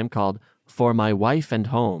the time called For My Wife and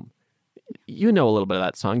Home. You know a little bit of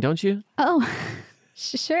that song, don't you? Oh,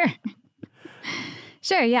 sure.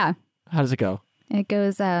 Sure, yeah. How does it go? It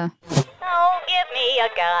goes, Oh, give me a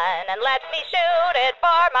gun and let me shoot it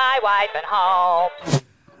for my wife and home.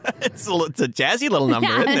 It's a jazzy little number,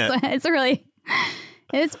 isn't it? It's a really...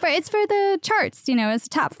 It's for the charts, it's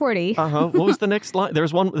top 40. What was the next line?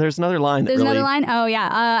 There's another line. There's another line? Oh, yeah.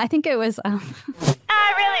 I think it was...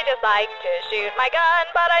 I really just like to shoot my gun,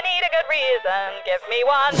 but I need a good reason. Give me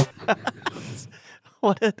one.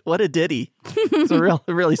 What a ditty.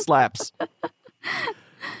 It really slaps.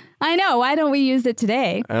 I know. Why don't we use it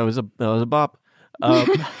today? That was a bop.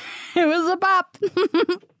 It was a bop.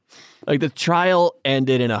 Like the trial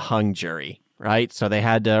ended in a hung jury. Right? So they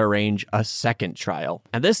had to arrange a second trial.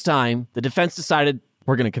 And this time, the defense decided,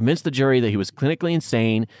 we're going to convince the jury that he was clinically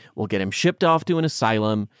insane. We'll get him shipped off to an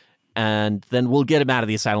asylum, and then we'll get him out of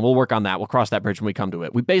the asylum. We'll work on that. We'll cross that bridge when we come to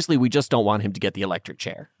it. We just don't want him to get the electric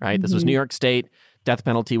chair, right? Mm-hmm. This was New York State. Death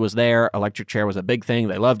penalty was there. Electric chair was a big thing.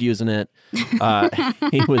 They loved using it.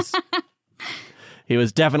 He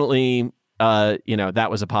was definitely... that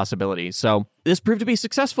was a possibility. So this proved to be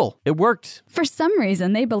successful. It worked. For some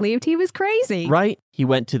reason, they believed he was crazy. Right. He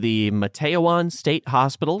went to the Mateawan State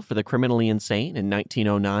Hospital for the Criminally Insane in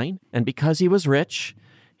 1909. And because he was rich,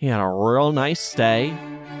 he had a real nice stay.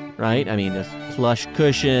 Right? I mean, there's plush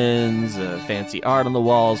cushions, fancy art on the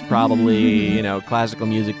walls, probably, classical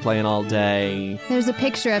music playing all day. There's a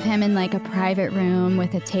picture of him in like a private room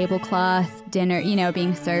with a tablecloth, dinner,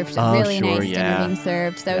 being served. A really nice dinner being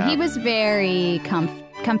served. So he was very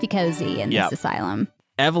comfy cozy in this asylum.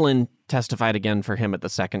 Evelyn testified again for him at the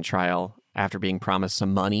second trial after being promised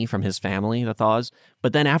some money from his family, the Thaws.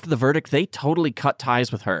 But then after the verdict, they totally cut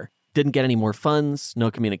ties with her. Didn't get any more funds,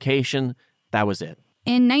 no communication. That was it.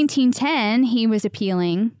 In 1910, he was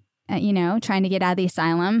appealing, trying to get out of the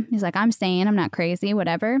asylum. He's like, I'm sane, I'm not crazy,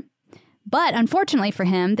 whatever. But unfortunately for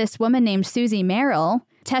him, this woman named Susie Merrill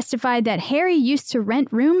testified that Harry used to rent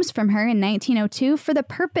rooms from her in 1902 for the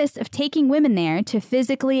purpose of taking women there to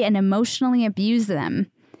physically and emotionally abuse them.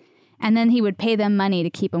 And then he would pay them money to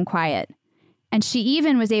keep them quiet. And she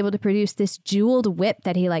even was able to produce this jeweled whip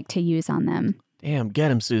that he liked to use on them. Damn, get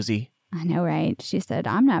him, Susie. I know, right? She said,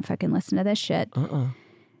 I'm not fucking listening to this shit.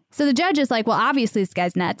 So the judge is like, well, obviously this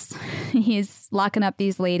guy's nuts. He's locking up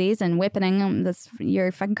these ladies and whipping them.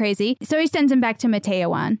 You're fucking crazy. So he sends him back to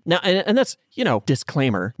Mateawan. Now, and that's,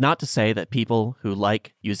 disclaimer, not to say that people who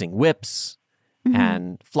like using whips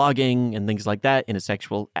and flogging and things like that in a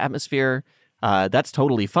sexual atmosphere, that's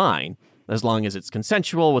totally fine. As long as it's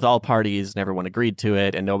consensual with all parties and everyone agreed to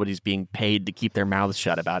it and nobody's being paid to keep their mouths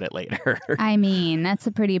shut about it later. I mean, that's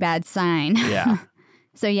a pretty bad sign. Yeah.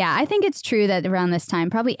 So yeah, I think it's true that around this time,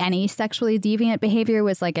 probably any sexually deviant behavior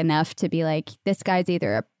was like enough to be like, this guy's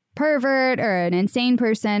either a pervert or an insane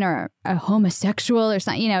person or a homosexual or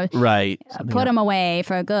something, Right. Put him away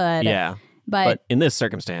for good. Yeah. But in this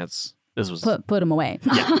circumstance, this was... Put him away.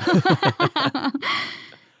 Yeah.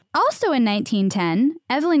 Also in 1910,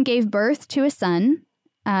 Evelyn gave birth to a son.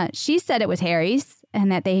 She said it was Harry's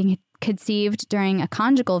and that they conceived during a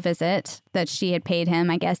conjugal visit that she had paid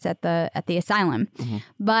him, I guess, at the asylum. Mm-hmm.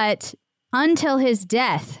 But until his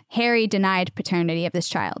death, Harry denied paternity of this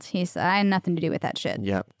child. He said, I had nothing to do with that shit.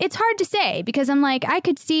 Yep. It's hard to say because I'm like, I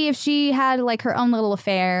could see if she had like her own little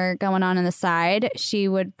affair going on the side, she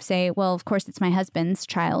would say, well, of course, it's my husband's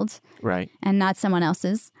child. Right. And not someone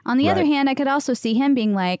else's. On the other hand, I could also see him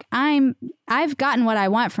being like, I've gotten what I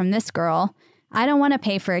want from this girl. I don't want to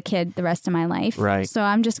pay for a kid the rest of my life. Right. So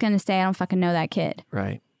I'm just going to say I don't fucking know that kid.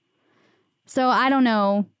 Right. So I don't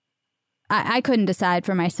know. I couldn't decide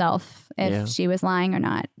for myself if she was lying or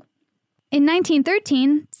not. In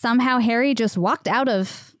 1913, somehow Harry just walked out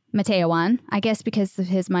of Mateawan. I guess because of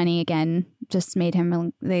his money, again, just made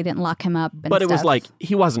him, they didn't lock him up. But it was like,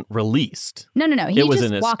 he wasn't released. No. He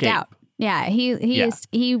just walked out. Yeah, he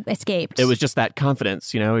escaped. It was just that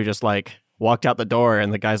confidence, he just like walked out the door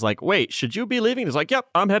and the guy's like, wait, should you be leaving? He's like, yep,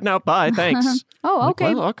 I'm heading out. Bye, thanks. Oh, okay.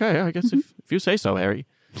 Like, well, okay, I guess if you say so, Harry.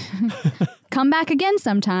 Come back again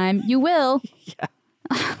sometime. You will.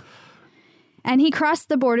 Yeah. And he crossed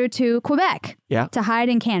the border to Quebec to hide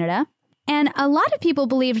in Canada. And a lot of people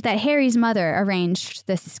believed that Harry's mother arranged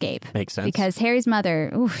this escape. Makes sense. Because Harry's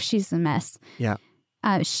mother, she's a mess. Yeah.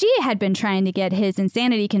 She had been trying to get his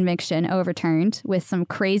insanity conviction overturned with some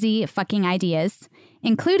crazy fucking ideas,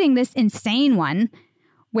 including this insane one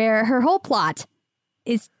where her whole plot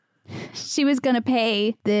is she was going to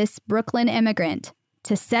pay this Brooklyn immigrant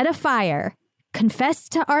to set a fire, confess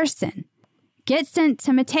to arson, get sent to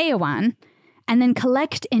Mateawan, and then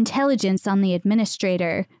collect intelligence on the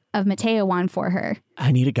administrator of Mateawan for her.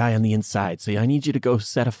 I need a guy on the inside, so I need you to go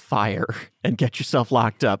set a fire and get yourself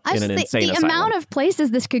locked up in an insane asylum. The amount of places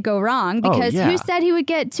this could go wrong, because who said he would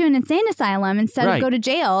get to an insane asylum instead of go to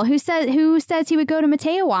jail? Who says he would go to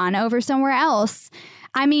Mateawan over somewhere else?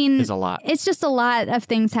 I mean, is a lot. It's just a lot of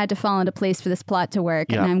things had to fall into place for this plot to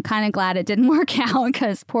work. And I'm kind of glad it didn't work out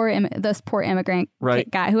because this poor immigrant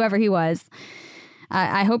guy, whoever he was,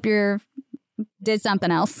 I hope you did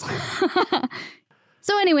something else.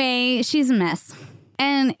 So anyway, she's a mess.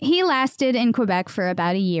 And he lasted in Quebec for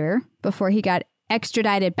about a year before he got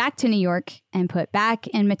extradited back to New York and put back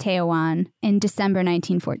in Matewan in December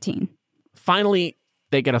 1914. Finally,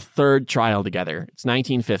 they get a third trial together. It's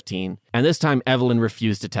 1915, and this time Evelyn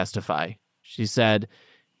refused to testify. She said,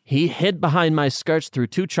 "He hid behind my skirts through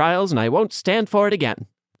 2 trials, and I won't stand for it again."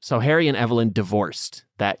 So Harry and Evelyn divorced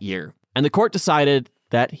that year, and the court decided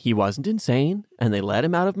that he wasn't insane, and they let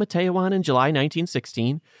him out of Matewan in July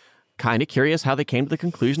 1916. Kind of curious how they came to the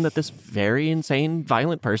conclusion that this very insane,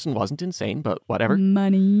 violent person wasn't insane, but whatever.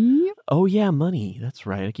 Money. Oh, yeah, money. That's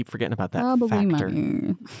right. I keep forgetting about that factor.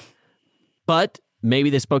 Money. But maybe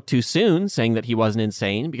they spoke too soon, saying that he wasn't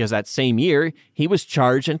insane, because that same year, he was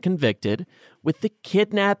charged and convicted with the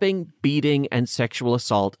kidnapping, beating, and sexual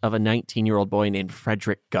assault of a 19-year-old boy named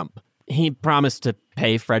Frederick Gump. He promised to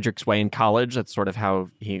pay Frederick's way in college. That's sort of how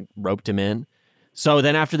he roped him in. So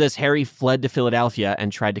then after this, Harry fled to Philadelphia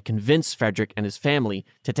and tried to convince Frederick and his family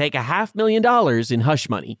to take $500,000 in hush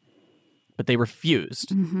money. But they refused.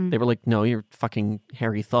 Mm-hmm. They were like, no, you're fucking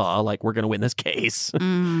Harry Thaw. Like, we're going to win this case.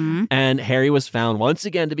 Mm-hmm. And Harry was found once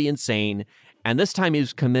again to be insane. And this time he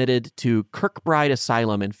was committed to Kirkbride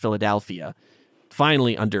Asylum in Philadelphia,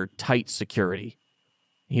 finally under tight security.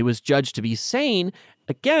 He was judged to be sane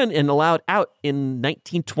again and allowed out in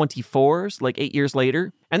 1924, like 8 years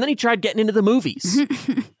later. And then he tried getting into the movies.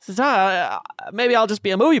 He says, maybe I'll just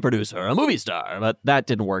be a movie producer, a movie star. But that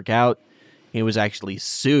didn't work out. He was actually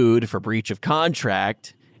sued for breach of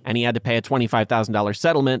contract, and he had to pay a $25,000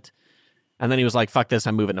 settlement. And then he was like, fuck this,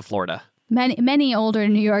 I'm moving to Florida. Many older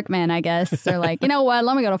New York men, I guess, are like, you know what,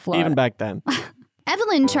 let me go to Florida. Even back then.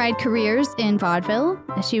 Evelyn tried careers in vaudeville.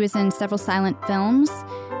 She was in several silent films.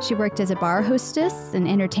 She worked as a bar hostess and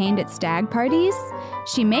entertained at stag parties.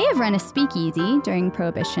 She may have run a speakeasy during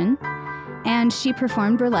Prohibition. And she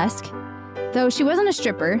performed burlesque. Though she wasn't a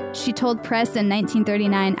stripper, she told press in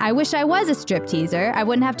 1939, "I wish I was a stripteaser. I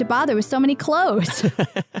wouldn't have to bother with so many clothes."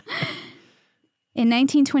 In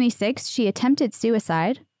 1926, she attempted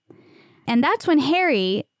suicide. And that's when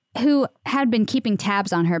Harry, who had been keeping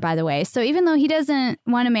tabs on her, by the way. So even though he doesn't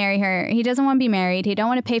want to marry her, he doesn't want to be married, he don't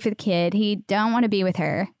want to pay for the kid, he don't want to be with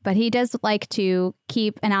her, but he does like to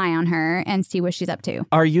keep an eye on her and see what she's up to.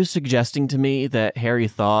 Are you suggesting to me that Harry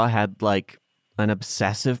Thaw had like an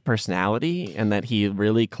obsessive personality and that he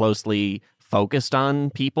really closely focused on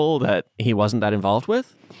people that he wasn't that involved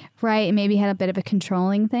with? Right. Maybe had a bit of a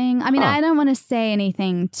controlling thing. I mean, I don't want to say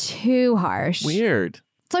anything too harsh. Weird.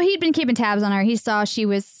 So he'd been keeping tabs on her. He saw she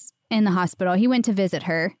was in the hospital. He went to visit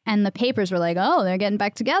her, and the papers were like, oh, they're getting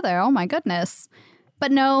back together. Oh, my goodness.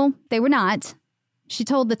 But no, they were not. She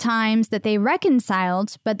told the Times that they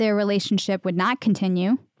reconciled, but their relationship would not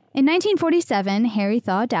continue. In 1947, Harry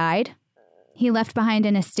Thaw died. He left behind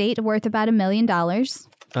an estate worth about $1 million.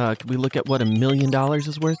 Could we look at what $1 million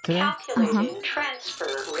is worth today? Calculating transfer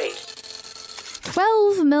rate.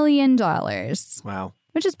 $12 million. Wow.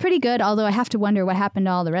 Which is pretty good, although I have to wonder what happened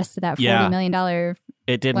to all the rest of that $40 million.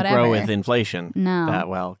 It didn't whatever. Grow with inflation no. that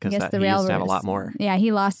well, because he used to have a lot more. Yeah,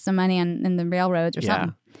 he lost some money in the railroads or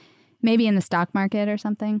something. Maybe in the stock market or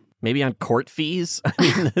something. Maybe on court fees.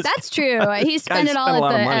 That's true. He spent it all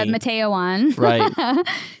at Matewan. Right.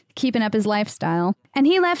 Keeping up his lifestyle. And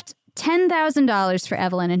he left $10,000 for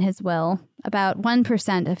Evelyn in his will, about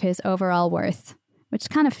 1% of his overall worth, which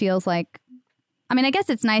kind of feels like, I mean, I guess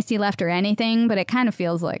it's nice he left her anything, but it kind of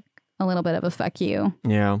feels like a little bit of a fuck you.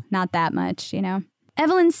 Yeah. Not that much, you know.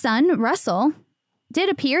 Evelyn's son, Russell, did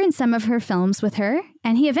appear in some of her films with her,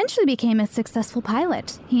 and he eventually became a successful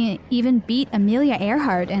pilot. He even beat Amelia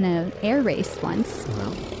Earhart in an air race once.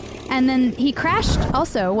 Wow. And then he crashed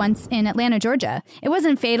also once in Atlanta, Georgia. It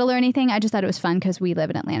wasn't fatal or anything. I just thought it was fun because we live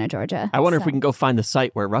in Atlanta, Georgia. I wonder if we can go find the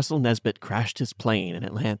site where Russell Nesbitt crashed his plane in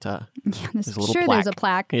Atlanta. Yeah, there's a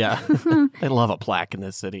plaque. Yeah. They love a plaque in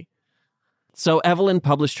this city. So Evelyn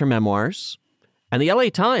published her memoirs, and the LA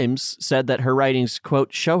Times said that her writings,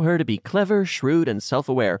 quote, show her to be clever, shrewd, and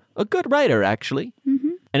self-aware. A good writer, actually.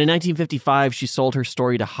 Mm-hmm. And in 1955, she sold her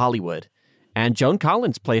story to Hollywood. And Joan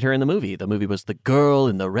Collins played her in the movie. The movie was The Girl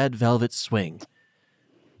in the Red Velvet Swing.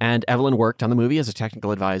 And Evelyn worked on the movie as a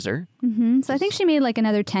technical advisor. Mm-hmm. So I think she made like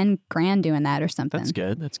another $10,000 doing that or something. That's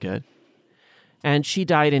good. That's good. And she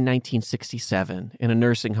died in 1967 in a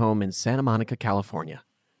nursing home in Santa Monica, California.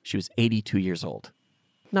 She was 82 years old.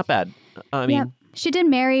 Not bad. I mean, She did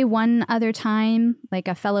marry one other time, like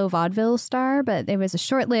a fellow vaudeville star, but it was a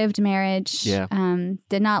short-lived marriage. Yeah.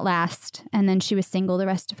 Did not last. And then she was single the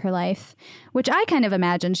rest of her life, which I kind of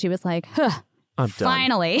imagined she was like, I'm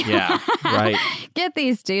finally. done. Yeah, right. Get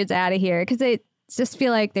these dudes out of here, because they just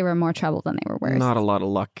feel like they were more trouble than they were worth. Not a lot of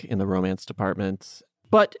luck in the romance department.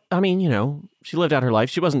 But, I mean, she lived out her life.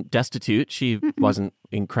 She wasn't destitute. She wasn't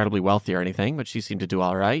incredibly wealthy or anything, but she seemed to do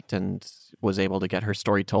all right and was able to get her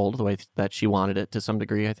story told the way that she wanted it to some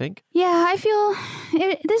degree, I think. Yeah, I feel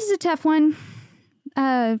this is a tough one.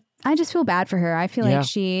 I just feel bad for her. I feel like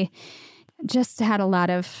she just had a lot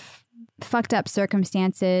of fucked up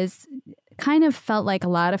circumstances. Kind of felt like a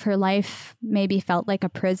lot of her life maybe felt like a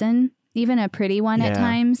prison, even a pretty one at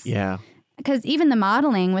times. Yeah. Because even the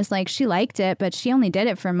modeling was like, she liked it, but she only did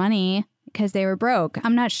it for money because they were broke.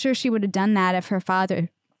 I'm not sure she would have done that if her father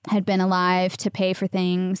had been alive to pay for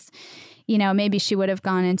things. Maybe she would have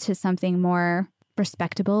gone into something more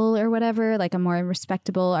respectable or whatever, like a more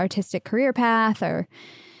respectable artistic career path, or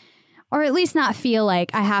at least not feel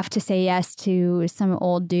like I have to say yes to some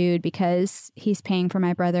old dude because he's paying for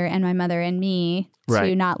my brother and my mother and me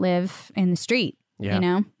to not live in the street,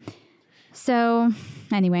 So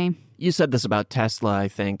anyway. You said this about Tesla, I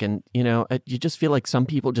think, and, you just feel like some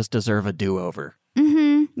people just deserve a do-over.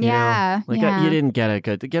 Mm-hmm. Yeah. You didn't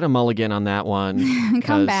get a mulligan on that one.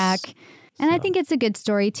 Come back. And I think it's a good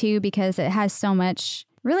story, too, because it has so much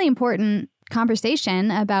really important conversation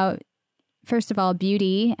about, first of all,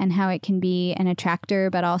 beauty and how it can be an attractor,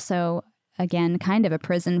 but also, again, kind of a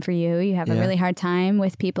prison for you. You have a really hard time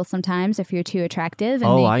with people sometimes if you're too attractive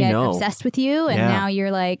and they get obsessed with you. And now you're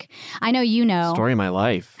like, I know you know. Story of my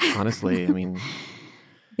life, honestly. I mean,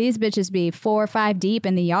 these bitches be 4 or 5 deep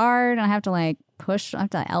in the yard. And I have to I have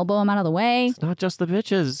to elbow them out of the way. It's not just the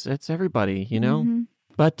bitches. It's everybody, Mm-hmm.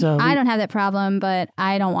 But I don't have that problem, but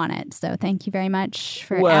I don't want it. So thank you very much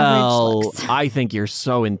for average looks. I think you're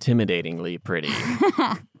so intimidatingly pretty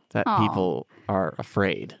that people are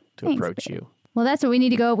afraid to approach you. Well, that's what we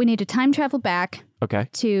need to go. We need to time travel back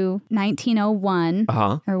to 1901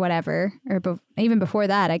 or whatever, or even before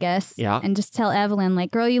that, I guess. Yeah. And just tell Evelyn,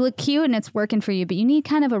 girl, you look cute and it's working for you, but you need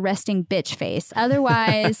kind of a resting bitch face.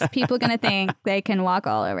 Otherwise, people are going to think they can walk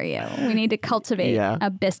all over you. We need to cultivate a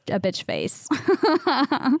bitch face.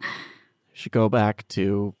 Should go back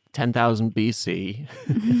to 10,000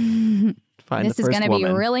 BC. Find this is going to be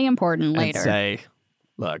really important later. And say,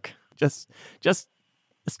 look, just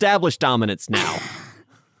establish dominance now.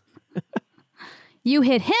 You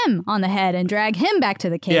hit him on the head and drag him back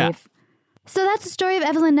to the cave. Yeah. So that's the story of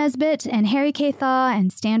Evelyn Nesbit and Harry K. Thaw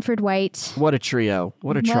and Stanford White. What a trio.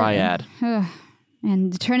 What a triad.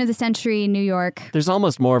 And the turn of the century, New York. There's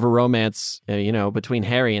almost more of a romance, between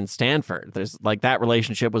Harry and Stanford. There's that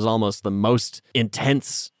relationship was almost the most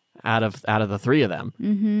intense out of the three of them.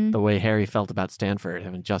 Mm-hmm. The way Harry felt about Stanford,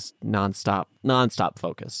 having just nonstop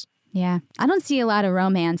focus. Yeah. I don't see a lot of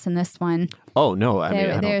romance in this one. Oh, no.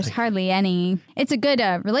 There's hardly any. It's a good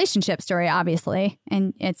relationship story, obviously,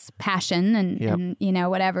 and it's passion and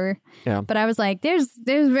whatever. Yeah. But I was like, there's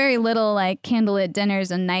very little candlelit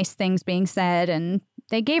dinners and nice things being said, and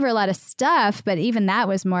they gave her a lot of stuff, but even that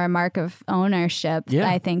was more a mark of ownership,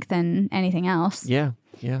 I think, than anything else. Yeah.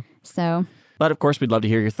 So... But, of course, we'd love to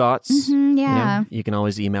hear your thoughts. Mm-hmm, yeah. You can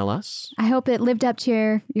always email us. I hope it lived up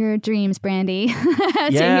to your dreams, Brandy, to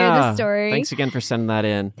hear the story. Thanks again for sending that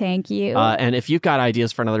in. Thank you. And if you've got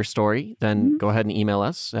ideas for another story, then go ahead and email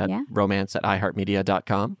us at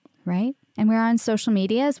romance@iheartmedia.com. Right. And we're on social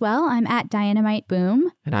media as well. I'm at Dynamite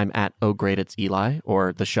Boom. And I'm at Oh Great It's Eli,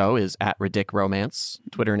 or the show is at Ridic Romance.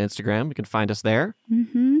 Twitter and Instagram, you can find us there.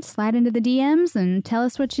 Mm-hmm. Slide into the DMs and tell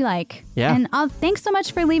us what you like. Yeah. And thanks so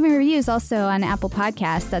much for leaving reviews also on Apple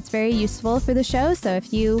Podcasts. That's very useful for the show. So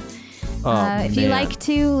if you like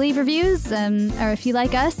to leave reviews, or if you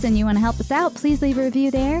like us and you want to help us out, please leave a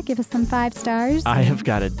review there. Give us some 5 stars. I have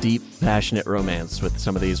got a deep, passionate romance with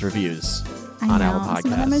some of these reviews. On Apple Podcasts.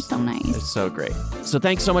 Some of them are so nice. It's so great. So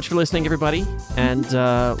thanks so much for listening, everybody. And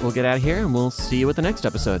we'll get out of here and we'll see you at the next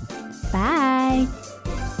episode. Bye.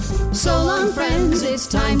 So long, friends, it's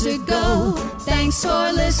time to go. Thanks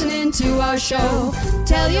for listening to our show.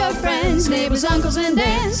 Tell your friends, neighbors, uncles, and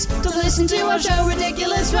aunts to listen to our show,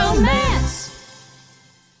 Ridiculous Romance.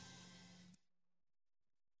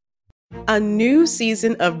 A new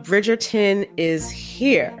season of Bridgerton is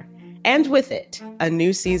here. And with it, a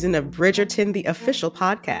new season of Bridgerton, the official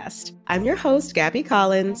podcast. I'm your host, Gabby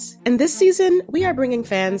Collins, and this season, we are bringing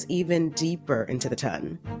fans even deeper into the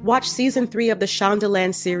ton. Watch season 3 of the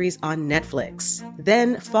Shondaland series on Netflix.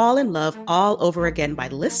 Then fall in love all over again by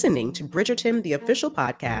listening to Bridgerton, the official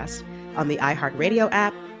podcast, on the iHeartRadio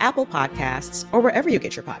app, Apple Podcasts, or wherever you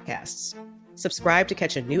get your podcasts. Subscribe to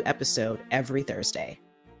catch a new episode every Thursday.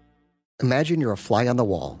 Imagine you're a fly on the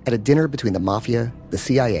wall at a dinner between the mafia, the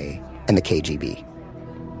CIA, and the KGB.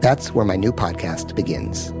 That's where my new podcast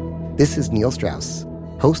begins. This is Neil Strauss,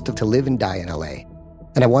 host of To Live and Die in LA,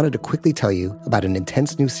 and I wanted to quickly tell you about an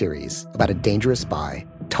intense new series about a dangerous spy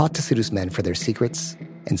taught to seduce men for their secrets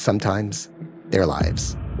and sometimes their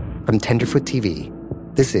lives. From Tenderfoot TV,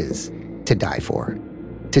 this is To Die For.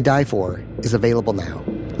 To Die For is available now.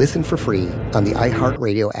 Listen for free on the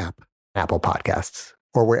iHeartRadio app, Apple Podcasts,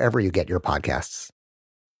 or wherever you get your podcasts.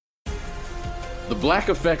 The Black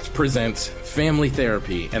Effect presents Family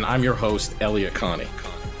Therapy, and I'm your host, Elliot Connie.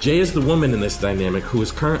 Jay is the woman in this dynamic who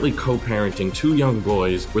is currently co-parenting 2 young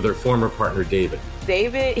boys with her former partner, David.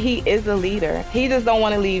 David, he is a leader. He just don't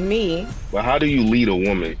want to leave me. Well, how do you lead a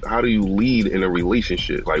woman? How do you lead in a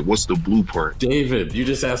relationship? Like, what's the blueprint? David, you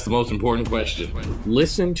just asked the most important question.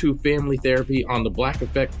 Listen to Family Therapy on the Black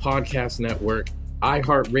Effect Podcast Network,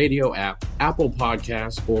 iHeartRadio app, Apple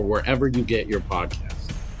Podcasts, or wherever you get your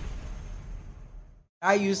podcasts.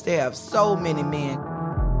 I used to have so many men.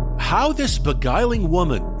 How this beguiling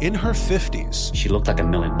woman in her 50s, she looked like $1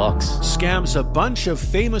 million, scams a bunch of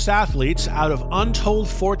famous athletes out of untold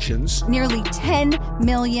fortunes. Nearly $10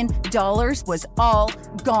 million was all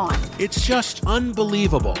gone. It's just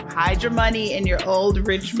unbelievable. Hide your money in your old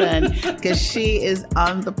rich man, because she is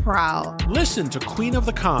on the prowl. Listen to Queen of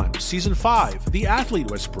the Con, Season 5, The Athlete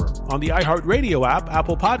Whisperer, on the iHeartRadio app,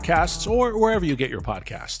 Apple Podcasts, or wherever you get your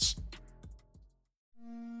podcasts.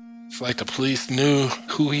 It's like the police knew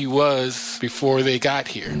who he was before they got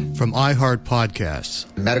here. From iHeart Podcasts.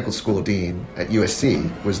 The medical school dean at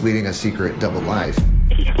USC was leading a secret double life.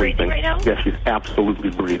 Is he breathing right now? Yes, he's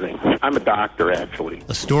absolutely breathing. I'm a doctor, actually.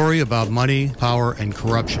 A story about money, power, and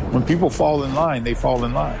corruption. When people fall in line, they fall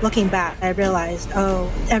in line. Looking back, I realized,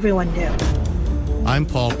 everyone knew. I'm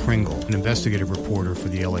Paul Pringle, an investigative reporter for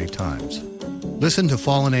the LA Times. Listen to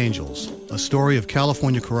Fallen Angels, a story of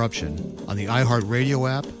California corruption on the iHeartRadio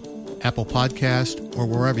app, Apple Podcast, or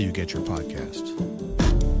wherever you get your podcasts.